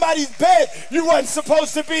of somebody's bed you wasn't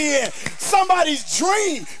supposed to be in, somebody's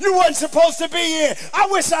dream you wasn't supposed to be in. I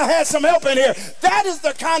wish I had some help in here. That is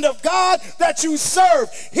the kind of God that you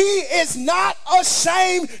serve. He is not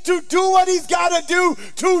ashamed to do what he's got to do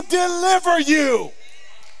to deliver you.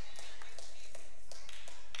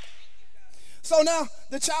 So now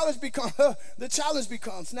the challenge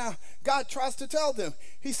becomes, now God tries to tell them.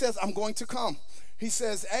 He says, I'm going to come. He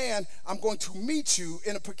says, and I'm going to meet you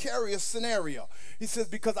in a precarious scenario. He says,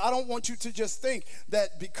 because I don't want you to just think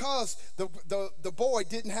that because the boy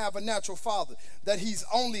didn't have a natural father, that he's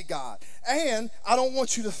only God. And I don't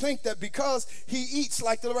want you to think that because he eats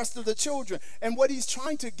like the rest of the children. And what he's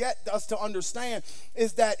trying to get us to understand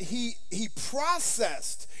is that he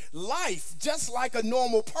processed life just like a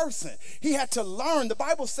normal person. He had to learn. The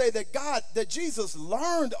Bible says that Jesus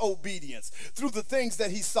learned obedience through the things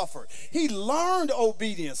that he suffered. He learned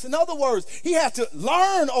obedience. In other words, he had to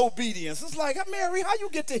learn obedience. It's like, Mary, how you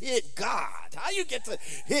get to hit God? How you get to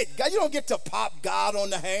hit God? You don't get to pop God on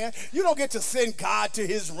the hand. You don't get to send God to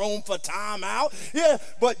his room for time out. Yeah,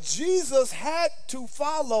 but Jesus had to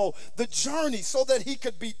follow the journey so that he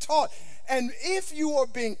could be taught. And if you are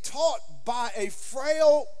being taught by a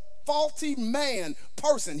frail, faulty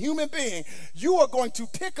person, human being, you are going to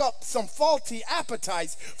pick up some faulty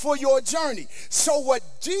appetites for your journey. So what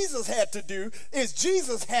Jesus had to do is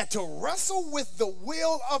Jesus had to wrestle with the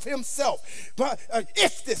will of himself. But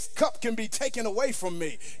if this cup can be taken away from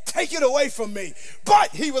me, take it away from me. But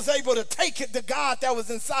he was able to take it to God that was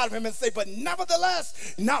inside of him and say, but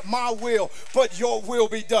nevertheless, not my will, but your will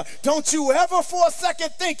be done. Don't you ever for a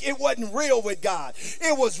second think it wasn't real with God.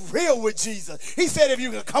 It was real with Jesus. He said, if you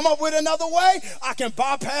can come up with another way, I can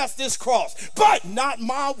bypass this cross, but not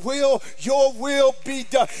my will, your will be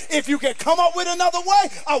done. If you can come up with another way,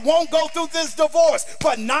 I won't go through this divorce,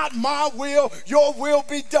 but not my will, your will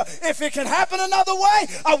be done. If it can happen another way,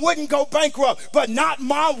 I wouldn't go bankrupt, but not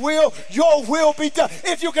my will, your will be done.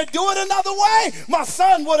 If you can do it another way, my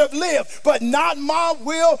son would have lived, but not my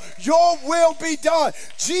will, your will be done.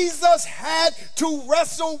 Jesus had to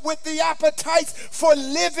wrestle with the appetites for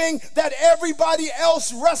living that everybody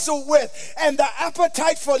else wrestled wrestle with. And the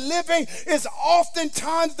appetite for living is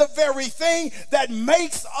oftentimes the very thing that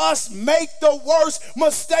makes us make the worst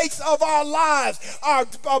mistakes of our lives. Our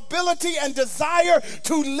ability and desire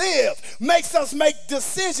to live makes us make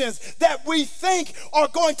decisions that we think are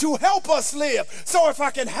going to help us live. So if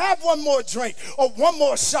I can have one more drink or one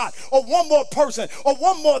more shot or one more person or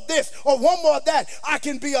one more this or one more that, I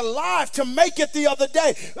can be alive to make it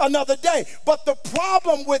another day. But the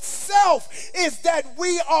problem with self is that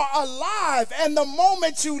we are alive, and the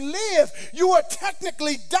moment you live, you are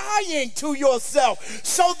technically dying to yourself.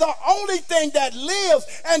 So the only thing that lives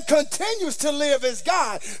and continues to live is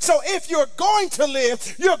God. So if you're going to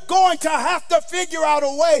live, you're going to have to figure out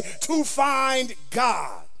a way to find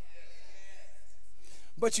God.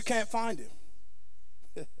 But you can't find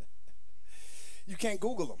him. You can't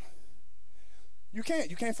Google him. You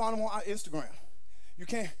can't find him on Instagram.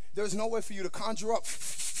 There's no way for you to conjure up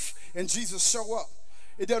and Jesus show up.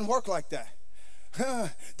 It doesn't work like that.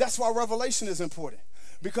 That's why revelation is important.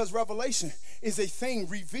 Because revelation is a thing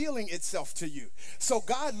revealing itself to you. So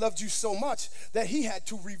God loved you so much that he had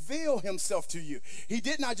to reveal himself to you. He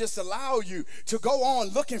did not just allow you to go on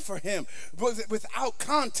looking for him without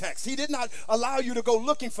context. He did not allow you to go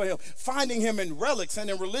looking for him, finding him in relics and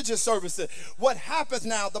in religious services. What happens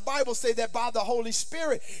now, the Bible says that by the Holy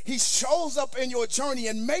Spirit, he shows up in your journey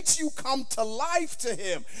and makes you come to life to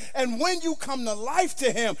him. And when you come to life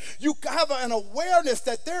to him, you have an awareness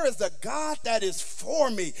that there is a God that is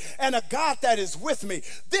for me and a God that is with me.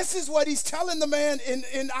 This is what he's telling the man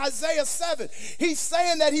in Isaiah 7. He's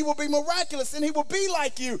saying that he will be miraculous and he will be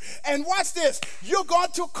like you. And watch this. You're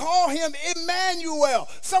going to call him Emmanuel.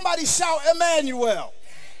 Somebody shout Emmanuel.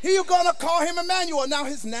 You're going to call him Emmanuel. Now,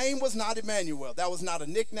 his name was not Emmanuel. That was not a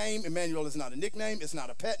nickname. Emmanuel is not a nickname. It's not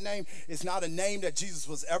a pet name. It's not a name that Jesus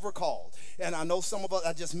was ever called. And I know some of us,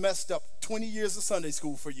 I just messed up 20 years of Sunday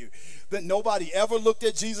school for you. But nobody ever looked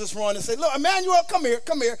at Jesus run and said, look, Emmanuel, come here,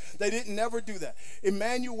 come here. They didn't never do that.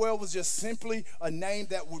 Emmanuel was just simply a name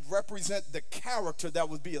that would represent the character that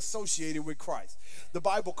would be associated with Christ. The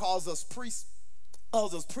Bible calls us priests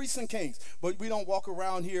and kings, but we don't walk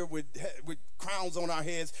around here with crowns on our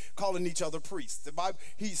heads calling each other priests. The Bible,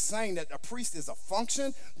 he's saying that a priest is a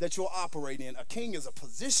function that you'll operate in. A king is a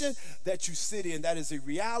position that you sit in. That is a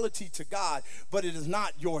reality to God, but it is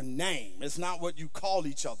not your name. It's not what you call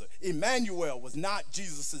each other. Emmanuel was not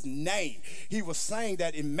Jesus' name. He was saying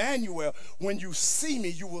that Emmanuel, when you see me,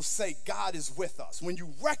 you will say God is with us. When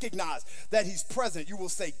you recognize that he's present, you will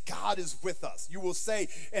say God is with us. You will say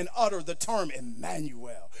and utter the term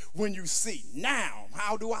Emmanuel. When you see, now,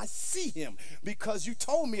 how do I see him? Because you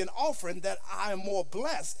told me in offering that I am more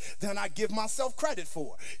blessed than I give myself credit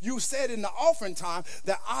for. You said in the offering time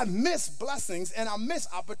that I miss blessings and I miss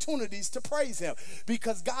opportunities to praise him.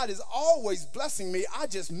 Because God is always blessing me. I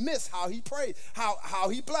just miss how he prays, how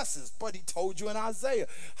he blesses. But he told you in Isaiah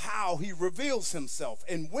how he reveals himself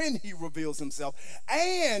and when he reveals himself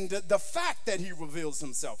and the fact that he reveals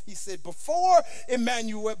himself. He said, before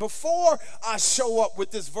Emmanuel, before I show up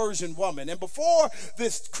with this virgin woman and before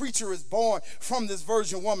this creature is born from this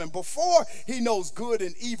virgin woman, before he knows good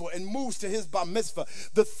and evil and moves to his bar mitzvah,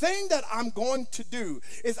 the thing that I'm going to do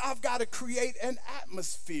is I've got to create an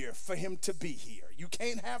atmosphere for him to be here. You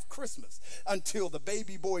can't have Christmas until the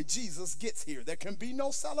baby boy Jesus gets here. There can be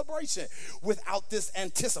no celebration without this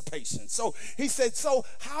anticipation. So he said, so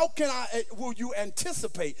how will you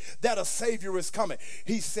anticipate that a Savior is coming?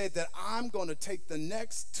 He said that I'm going to take the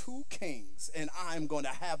next two kings and I'm going to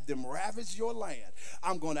have them ravage your land.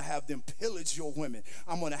 I'm going to have them pillage your women.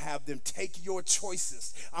 I'm going to have them take your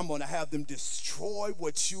choices. I'm going to have them destroy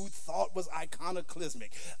what you thought was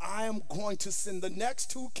iconoclastic. I am going to send the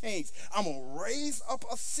next two kings. I'm going to raise up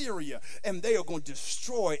Assyria and they are going to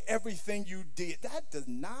destroy everything you did. That does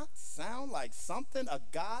not sound like something a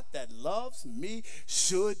God that loves me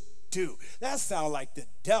should do. That sounds like the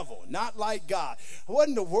devil, not like God. What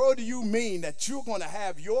in the world do you mean that you're going to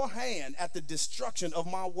have your hand at the destruction of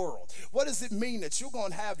my world? What does it mean that you're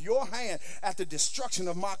going to have your hand at the destruction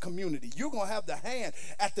of my community? You're going to have the hand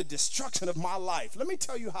at the destruction of my life. Let me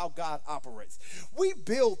tell you how God operates. We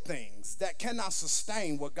build things that cannot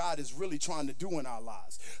sustain what God is really trying to do in our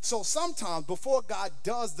lives. So sometimes before God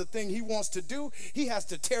does the thing he wants to do, he has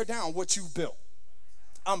to tear down what you built.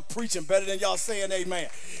 I'm preaching better than y'all saying amen.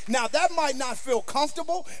 Now, that might not feel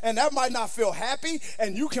comfortable and that might not feel happy,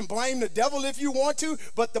 and you can blame the devil if you want to,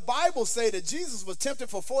 but the Bible say that Jesus was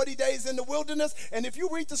tempted for 40 days in the wilderness, and if you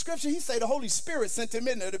read the scripture, he say the Holy Spirit sent him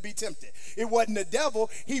in there to be tempted. It wasn't the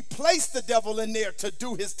devil. He placed the devil in there to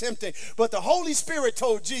do his tempting, but the Holy Spirit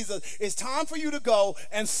told Jesus, it's time for you to go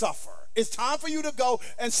and suffer. It's time for you to go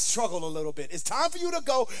and struggle a little bit. It's time for you to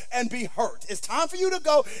go and be hurt. It's time for you to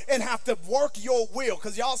go and have to work your will,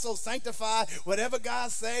 because y'all so sanctified. Whatever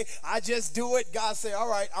God say, I just do it. God say, all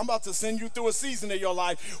right, I'm about to send you through a season of your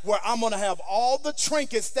life where I'm going to have all the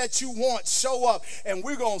trinkets that you want show up, and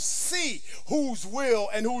we're going to see whose will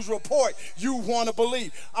and whose report you want to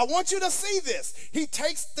believe. I want you to see this. He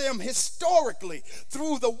takes them historically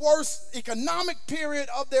through the worst economic period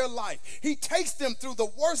of their life. He takes them through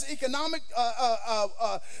the worst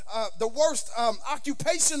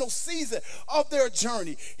occupational season of their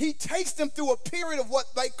journey. He takes them through a period of what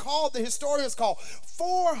the historians call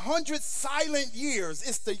 400 silent years.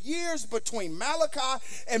 It's the years between Malachi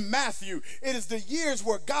and Matthew. It is the years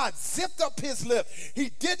where God zipped up his lip. He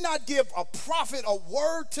did not give a prophet a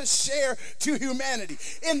word to share to humanity.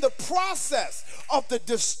 In the process of the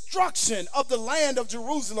destruction of the land of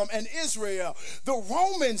Jerusalem and Israel, the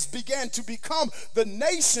Romans began to become the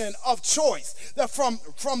nation of choice. That from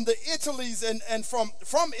the Italies and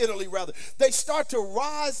from Italy rather, they start to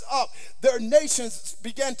rise up. Their nations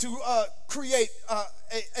began to create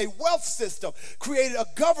a wealth system, created a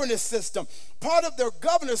governance system. Part of their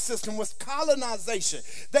governance system was colonization.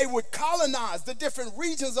 They would colonize the different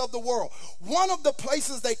regions of the world. One of the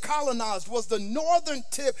places they colonized was the northern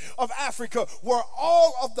tip of Africa, where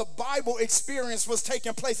all of the Bible experience was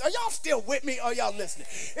taking place. Are y'all still with me? Are y'all listening?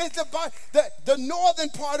 It's the northern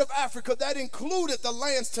part of Africa that included the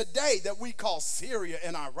lands today that we call Syria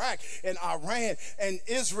and Iraq and Iran and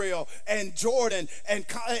Israel and Jordan and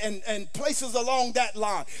places along that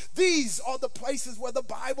line. These are the places where the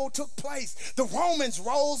Bible took place. The Romans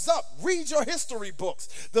rose up. Read your history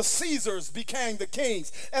books. The Caesars became the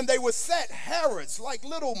kings, and they would set Herods, like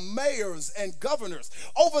little mayors and governors,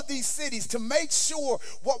 over these cities to make sure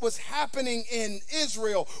what was happening in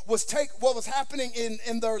Israel what was happening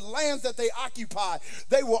in their lands that they occupied.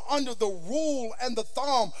 They were under the rule and the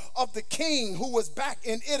thumb of the king who was back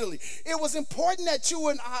in Italy. It was important that you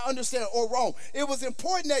and I understand, or Rome, it was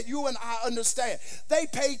important that you and I understand. They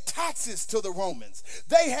paid taxes to the Romans.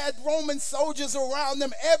 They had Roman soldiers around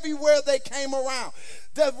them everywhere they came around.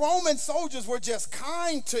 The Roman soldiers were just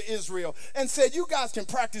kind to Israel and said, you guys can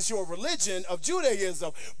practice your religion of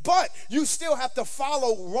Judaism, but you still have to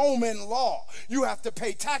follow Roman law. You have to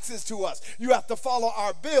pay taxes to us. You have to follow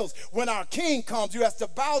our bills. When our king comes, you have to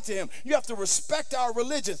bow to him. You have to respect our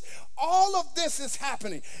religions. All of this is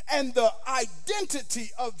happening, and the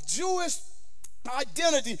identity of Jewish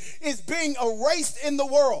identity is being erased in the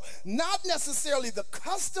world. Not necessarily the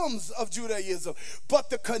customs of Judaism, but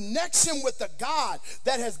the connection with the God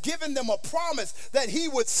that has given them a promise that he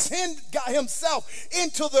would send God himself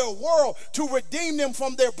into their world to redeem them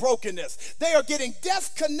from their brokenness. They are getting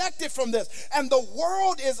disconnected from this, and the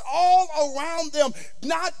world is all around them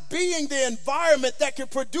not being the environment that could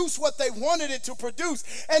produce what they wanted it to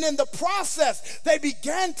produce. And in the process, they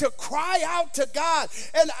began to cry out to God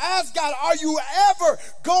and ask God, are you ever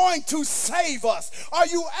going to save us? Are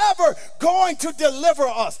you ever going to deliver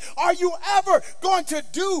us? Are you ever going to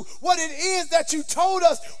do what it is that you told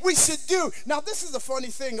us we should do? Now, this is the funny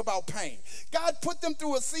thing about pain. God put them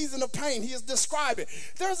through a season of pain. He is describing.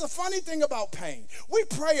 There's a funny thing about pain. We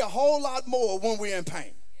pray a whole lot more when we're in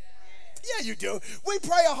pain. Yeah, you do. We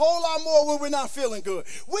pray a whole lot more when we're not feeling good.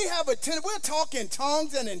 We're talking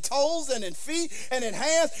tongues and in toes and in feet and in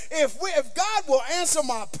hands. If God will answer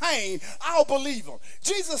my pain, I'll believe him.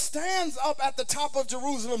 Jesus stands up at the top of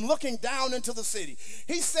Jerusalem looking down into the city.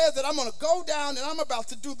 He says that I'm going to go down and I'm about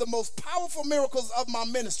to do the most powerful miracles of my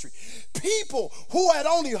ministry. People who had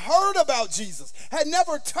only heard about Jesus, had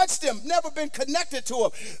never touched him, never been connected to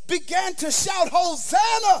him, began to shout,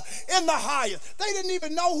 Hosanna in the highest. They didn't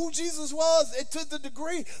even know who Jesus was to the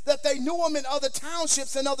degree that they knew him in other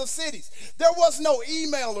townships and other cities. There was no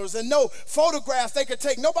emailers and no photographs they could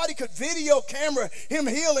take. Nobody could video camera him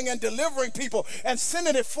healing and delivering people and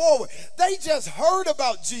sending it forward. They just heard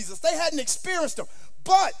about Jesus. They hadn't experienced him.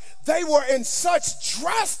 But they were in such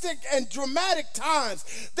drastic and dramatic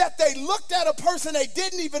times that they looked at a person they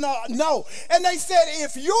didn't even know. And they said,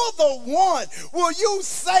 if you're the one, will you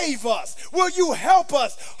save us? Will you help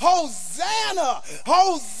us? Hosanna,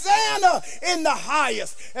 Hosanna in the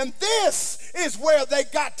highest. And this is where they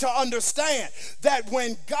got to understand that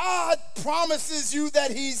when God promises you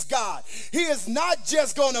that he's God, he is not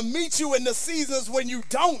just going to meet you in the seasons when you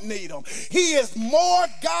don't need him. He is more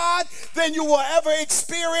God than you will ever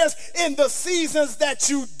experience in the seasons that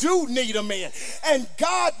you do need him in. And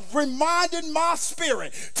God reminded my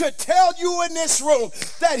spirit to tell you in this room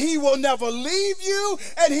that he will never leave you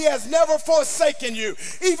and he has never forsaken you.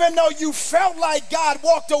 Even though you felt like God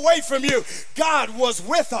walked away from you, God was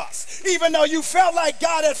with us. Even though you felt like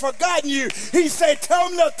God had forgotten you, he said, tell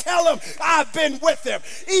him I've been with them.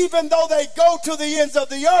 Even though they go to the ends of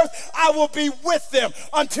the earth, I will be with them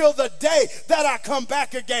until the day that I come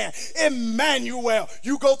back again. Emmanuel.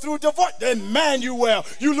 You go through divorce, Emmanuel.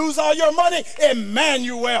 You lose all your money,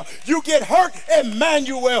 Emmanuel. You get hurt,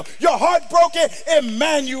 Emmanuel. Your heart broken,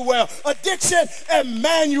 Emmanuel. Addiction,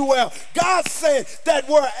 Emmanuel. God said that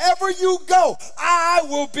wherever you go, I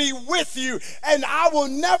will be with you, and I will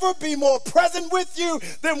never be more present with you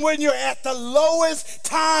than when you're at the lowest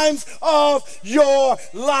times of your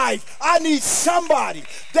life. I need somebody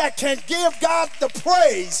that can give God the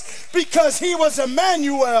praise because he was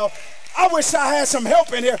Emmanuel. I wish I had some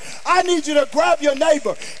help in here. I need you to grab your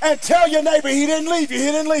neighbor and tell your neighbor he didn't leave you. He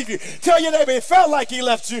didn't leave you. Tell your neighbor it felt like he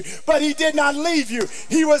left you, but he did not leave you.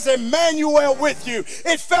 He was Emmanuel with you.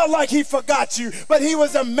 It felt like he forgot you, but he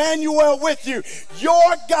was Emmanuel with you.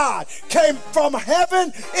 Your God came from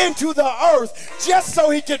heaven into the earth just so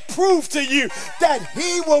he could prove to you that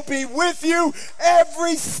he will be with you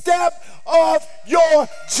every step of your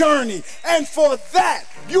journey. And for that,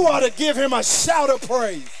 you ought to give him a shout of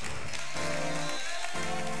praise.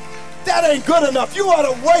 That ain't good enough. You ought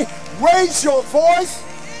to raise your voice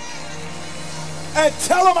and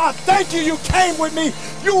tell him, I thank you. You came with me.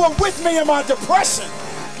 You were with me in my depression.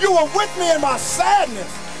 You were with me in my sadness.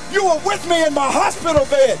 You were with me in my hospital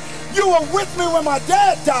bed. You were with me when my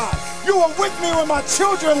dad died. You were with me when my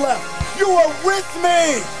children left. You were with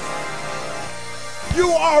me. You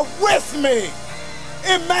are with me,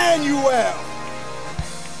 Emmanuel.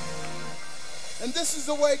 And this is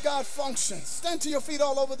the way God functions. Stand to your feet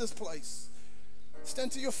all over this place.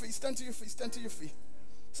 Stand to your feet, stand to your feet, stand to your feet.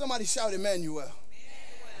 Somebody shout Emmanuel.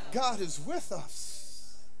 God is with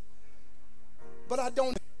us. But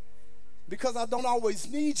because I don't always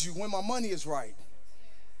need you when my money is right.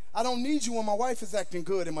 I don't need you when my wife is acting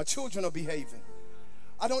good and my children are behaving.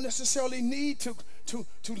 I don't necessarily need to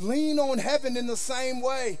lean on heaven in the same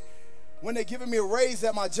way when they're giving me a raise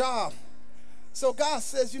at my job. So God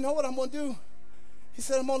says, you know what I'm going to do? He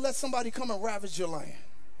said, I'm going to let somebody come and ravage your land.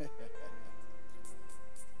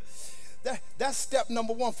 That's step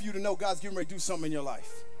number one for you to know God's getting ready to do something in your life.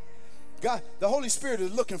 God, the Holy Spirit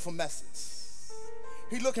is looking for messes.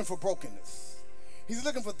 He's looking for brokenness. He's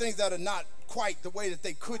looking for things that are not quite the way that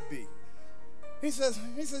they could be. He says,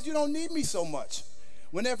 you don't need me so much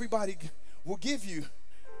when everybody will give you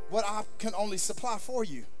what I can only supply for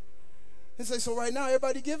you. He says, so right now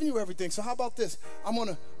everybody giving you everything. So how about this? I'm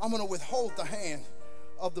gonna withhold the hand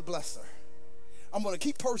of the blesser. I'm gonna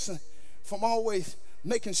keep person from always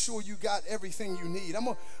making sure you got everything you need. I'm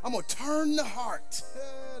gonna turn the heart. This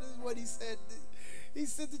is what he said. He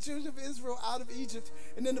sent the children of Israel out of Egypt,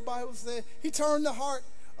 and then the Bible said he turned the heart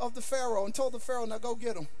of the Pharaoh and told the Pharaoh, now go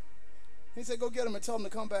get him. He said, go get him and tell him to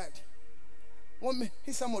come back.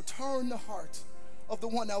 He said, I'm gonna turn the heart of the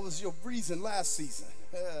one that was your reason last season.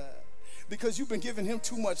 Because you've been giving him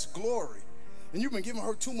too much glory and you've been giving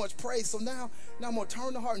her too much praise. So now I'm going to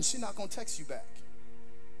turn the heart and she's not going to text you back.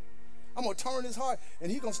 I'm going to turn his heart and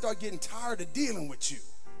he's going to start getting tired of dealing with you.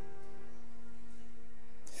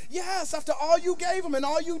 Yes, after all you gave him and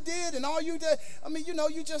all you did and all you did, I mean, you know,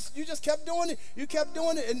 you just kept doing it. You kept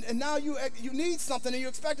doing it and now you need something and you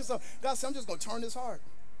expected something. God said, I'm just going to turn his heart.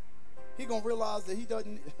 He's going to realize that he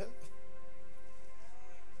doesn't.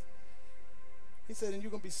 He said, and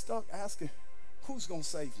you're going to be stuck asking, who's going to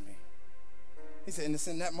save me? He said, and it's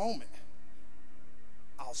in that moment,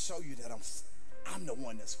 I'll show you that I'm the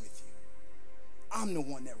one that's with you. I'm the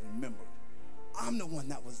one that remembered. I'm the one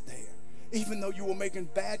that was there. Even though you were making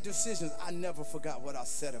bad decisions, I never forgot what I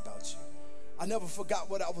said about you. I never forgot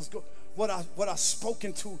what I spoke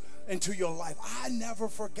into your life. I never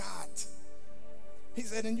forgot. He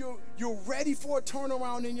said, and you're ready for a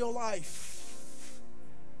turnaround in your life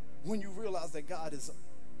when you realize that God has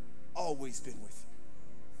always been with you.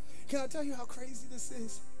 Can I tell you how crazy this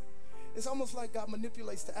is? It's almost like God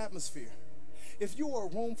manipulates the atmosphere. If you were a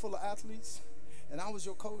room full of athletes and I was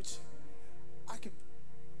your coach, I could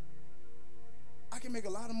make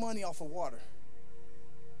a lot of money off of water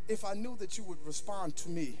if I knew that you would respond to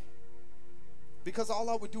me, because all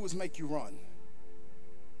I would do is make you run.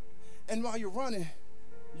 And while you're running,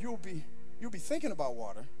 you'll be thinking about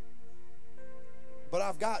water, but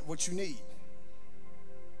I've got what you need.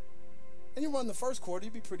 And you run the first quarter,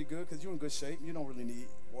 you'd be pretty good because you're in good shape. You don't really need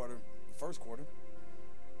water the first quarter.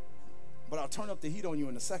 I'll turn up the heat on you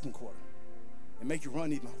in the second quarter and make you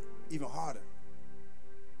run even harder.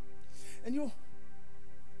 And you'll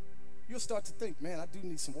start to think, man, I do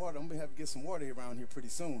need some water. I'm going to have to get some water around here pretty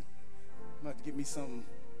soon. I'm going to have to get me something.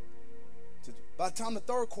 By the time the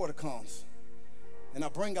third quarter comes, and I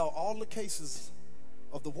bring out all the cases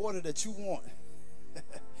of the water that you want,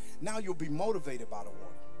 now you'll be motivated by the water.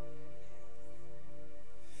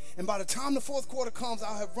 And by the time the fourth quarter comes,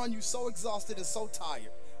 I'll have run you so exhausted and so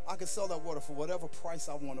tired, I can sell that water for whatever price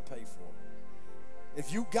I want to pay for it.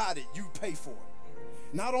 If you got it, you pay for it.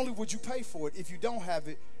 Not only would you pay for it, if you don't have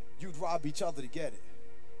it, you'd rob each other to get it.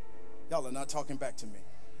 Y'all are not talking back to me.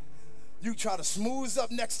 You try to smooth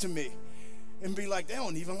up next to me and be like, they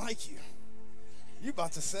don't even like you. You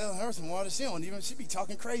about to sell her some water, she be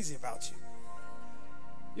talking crazy about you.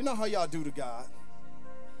 You know how y'all do to God.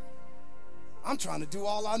 I'm trying to do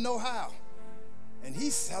all I know how. And he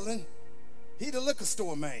the liquor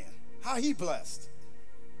store man. How he blessed?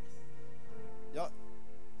 Y'all.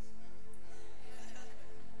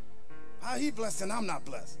 How he blessed and I'm not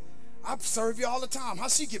blessed? I serve you all the time. How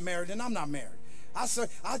she get married and I'm not married?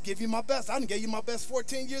 I give you my best. I done gave you my best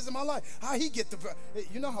 14 years of my life. How he get the,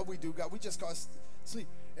 you know how we do, God. We just got to sleep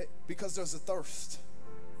because there's a thirst.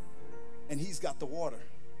 And he's got the water.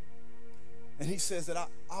 And he says that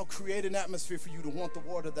I'll create an atmosphere for you to want the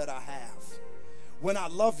water that I have. When I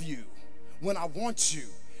love you, when I want you,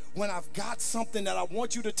 when I've got something that I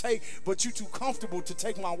want you to take, but you're too comfortable to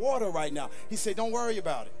take my water right now. He said, don't worry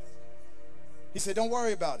about it. He said, don't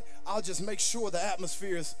worry about it. I'll just make sure the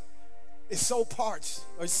atmosphere is so parched,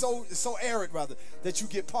 or so arid rather, that you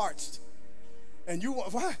get parched. And you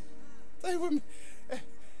want, what? Stay with me.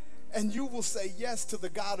 And you will say yes to the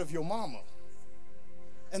God of your mama,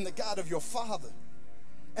 and the God of your father,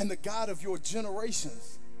 and the God of your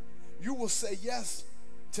generations. You will say yes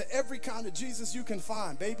to every kind of Jesus you can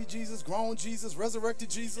find. Baby Jesus, grown Jesus, resurrected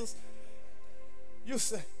Jesus. You'll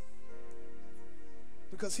say,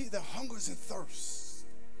 because he that hungers and thirsts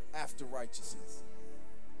after righteousness,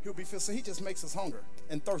 he'll be filled. So he just makes us hunger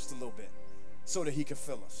and thirst a little bit so that he can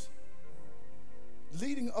fill us.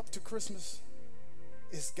 Leading up to Christmas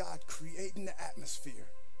is God creating the atmosphere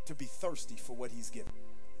to be thirsty for what he's given.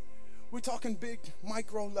 We're talking big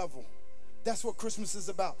micro level. That's what Christmas is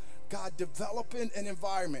about. God developing an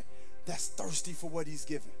environment that's thirsty for what he's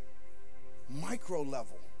given. Micro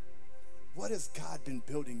level. What has God been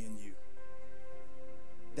building in you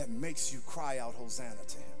that makes you cry out Hosanna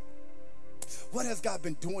to him? What has God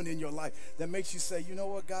been doing in your life that makes you say, you know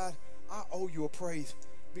what, God, I owe you a praise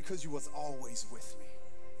because you was always with me.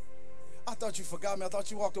 I thought you forgot me. I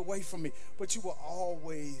thought you walked away from me, but you were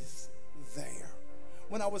always there.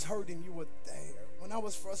 When I was hurting, you were there. When I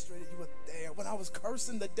was frustrated, you were there. When I was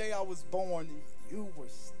cursing the day I was born, you were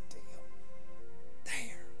still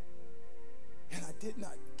there. And I did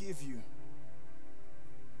not give you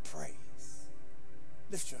praise.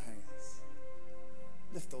 Lift your hands.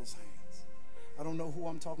 Lift those hands. I don't know who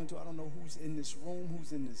I'm talking to. I don't know who's in this room,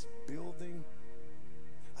 who's in this building.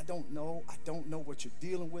 I don't know what you're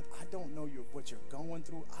dealing with. I don't know what you're going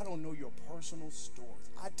through. I don't know your personal stories.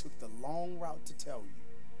 I took the long route to tell you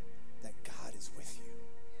that God is with you.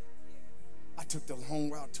 I took the long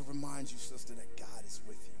route to remind you, sister, that God is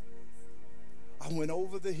with you. I went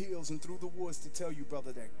over the hills and through the woods to tell you,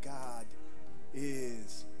 brother, that God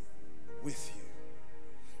is with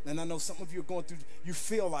you. And I know some of you are going through, you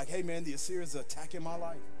feel like, hey man, the Assyrians are attacking my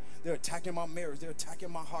life. They're attacking my marriage. They're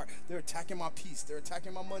attacking my heart. They're attacking my peace. They're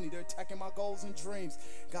attacking my money. They're attacking my goals and dreams.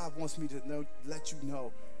 God wants me to let you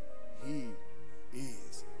know he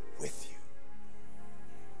is with you.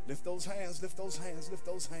 Lift those hands, lift those hands, lift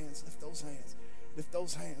those hands, lift those hands, lift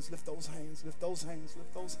those hands, lift those hands, lift those hands,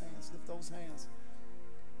 lift those hands, lift those hands,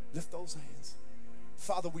 lift those hands.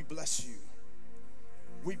 Father, we bless you.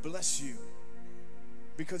 We bless you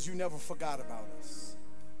because you never forgot about us.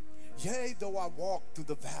 Yea, though I walk through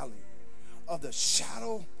the valley of the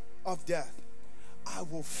shadow of death, I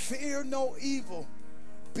will fear no evil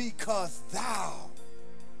because thou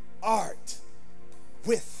art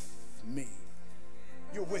with me.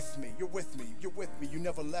 You're with me. You're with me. You're with me. You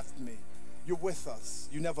never left me. You're with us.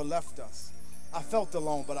 You never left us. I felt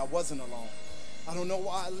alone, but I wasn't alone. I don't know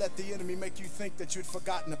why I let the enemy make you think that you'd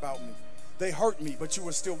forgotten about me. They hurt me, but you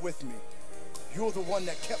were still with me. You're the one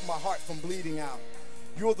that kept my heart from bleeding out.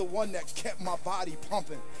 You're the one that kept my body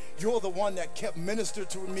pumping. You're the one that kept ministering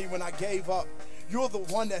to me when I gave up. You're the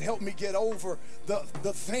one that helped me get over the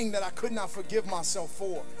thing that I could not forgive myself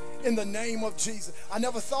for. In the name of Jesus. I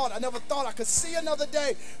never thought I could see another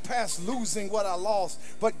day past losing what I lost.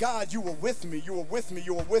 But God, you were with me. You were with me.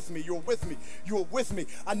 You were with me. You were with me. You were with me.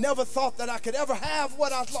 I never thought that I could ever have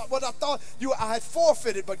what I thought I had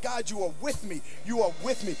forfeited. But God, you are with me. You are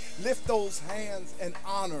with me. Lift those hands and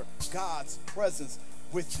honor God's presence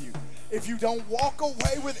with you. If you don't walk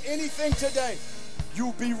away with anything today,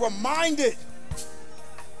 you'll be reminded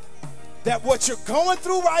that what you're going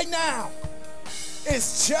through right now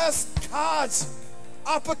is just God's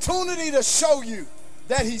opportunity to show you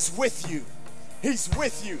that he's with you. He's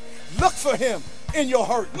with you. Look for him in your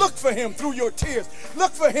hurt. Look for him through your tears.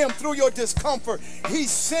 Look for him through your discomfort.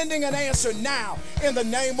 He's sending an answer now in the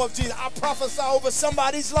name of Jesus. I prophesy over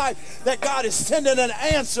somebody's life that God is sending an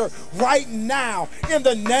answer right now in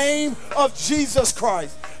the name of Jesus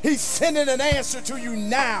Christ. He's sending an answer to you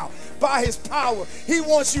now by his power. He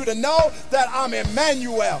wants you to know that I'm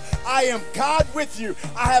Emmanuel. I am God with you.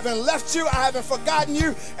 I haven't left you. I haven't forgotten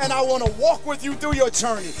you. And I want to walk with you through your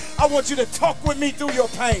journey. I want you to talk with me through your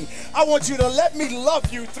pain. I want you to let me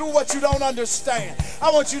love you through what you don't understand. I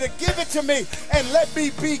want you to give it to me and let me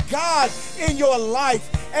be God in your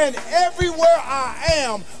life. And everywhere I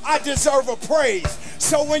am, I deserve a praise.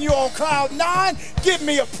 So when you're on cloud 9, give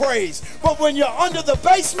me a praise. But when you're under the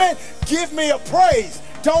basement, give me a praise.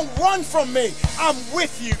 Don't run from me. I'm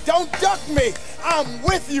with you. Don't duck me. I'm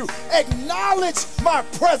with you. Acknowledge my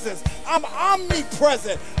presence. I'm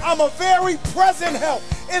omnipresent. I'm a very present help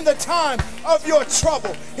in the time of your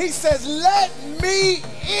trouble. He says, let me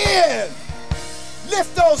in.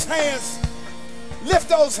 Lift those hands. Lift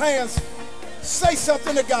those hands. Say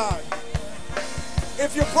something to God.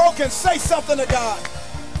 If you're broken, say something to God.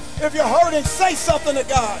 If you're hurting, say something to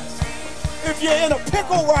God. If you're in a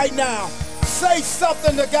pickle right now, say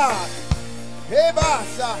something to God.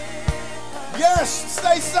 Yes,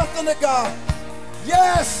 say something to God.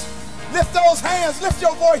 Yes, lift those hands, lift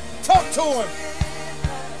your voice, talk to him.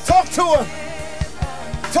 Talk to him.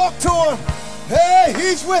 Talk to him. Hey,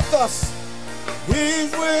 he's with us.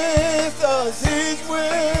 He's with us. He's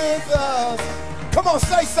with us. Come on,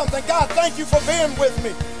 say something. God, thank you for being with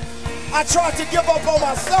me. I tried to give up on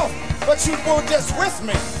myself, but you were just with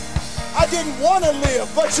me. I didn't want to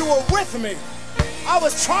live, but you were with me. I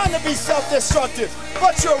was trying to be self-destructive,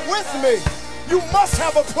 but you're with me. You must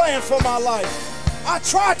have a plan for my life. I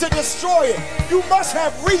tried to destroy it. You must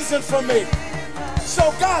have reason for me.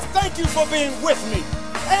 So God, thank you for being with me.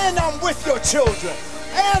 And I'm with your children.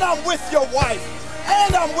 And I'm with your wife.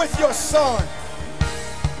 And I'm with your son.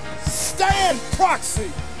 Stand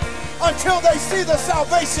proxy until they see the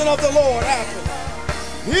salvation of the Lord happen.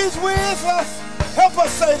 He's with us. Help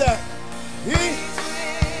us say that.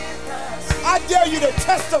 I dare you to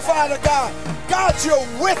testify to God. God, you're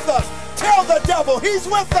with us. Tell the devil, he's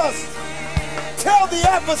with us. Tell the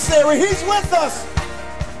adversary, he's with us.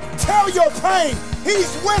 Tell your pain,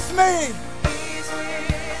 he's with me.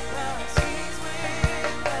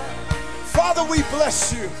 Father, we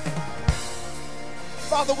bless you.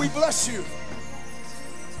 Father, we bless you.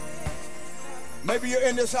 Maybe you're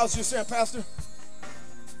in this house, you're saying, Pastor,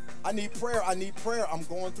 I need prayer. I need prayer. I'm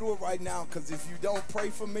going through it right now, because if you don't pray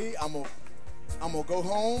for me, I'm gonna go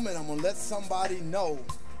home and I'm gonna let somebody know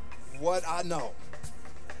what I know.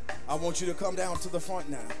 I want you to come down to the front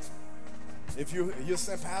now. If you're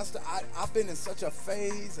saying, Pastor, I've been in such a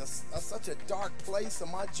phase, such a dark place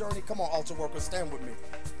in my journey. Come on, altar workers, stand with me.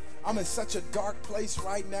 I'm in such a dark place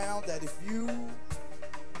right now that if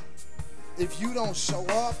you don't show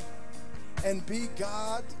up and be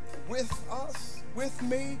God with us, with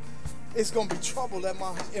me, it's going to be trouble in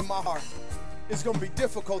my heart. It's going to be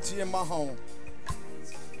difficulty in my home.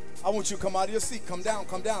 I want you to come out of your seat. Come down,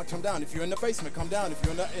 come down, come down. If you're in the basement, come down. If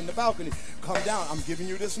you're in the balcony, come down. I'm giving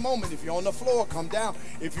you this moment. If you're on the floor, come down.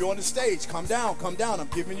 If you're on the stage, come down, come down. I'm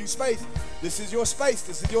giving you space. This is your space.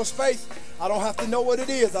 This is your space. I don't have to know what it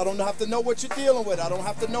is. I don't have to know what you're dealing with. I don't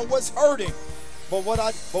have to know what's hurting. But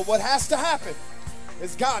what has to happen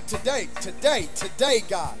is, God, today,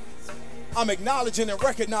 God, I'm acknowledging and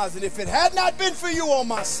recognizing if it had not been for you on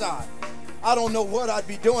my side, I don't know what I'd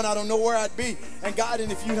be doing. I don't know where I'd be. And God,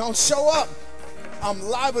 and if you don't show up, I'm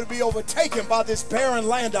liable to be overtaken by this barren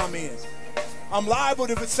land I'm in. I'm liable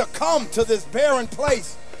to succumb to this barren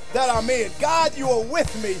place that I'm in. God, you are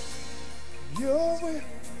with me. You're with.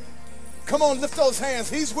 Come on, lift those hands.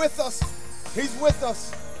 He's with us. He's with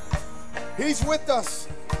us. He's with us.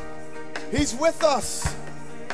 He's with us.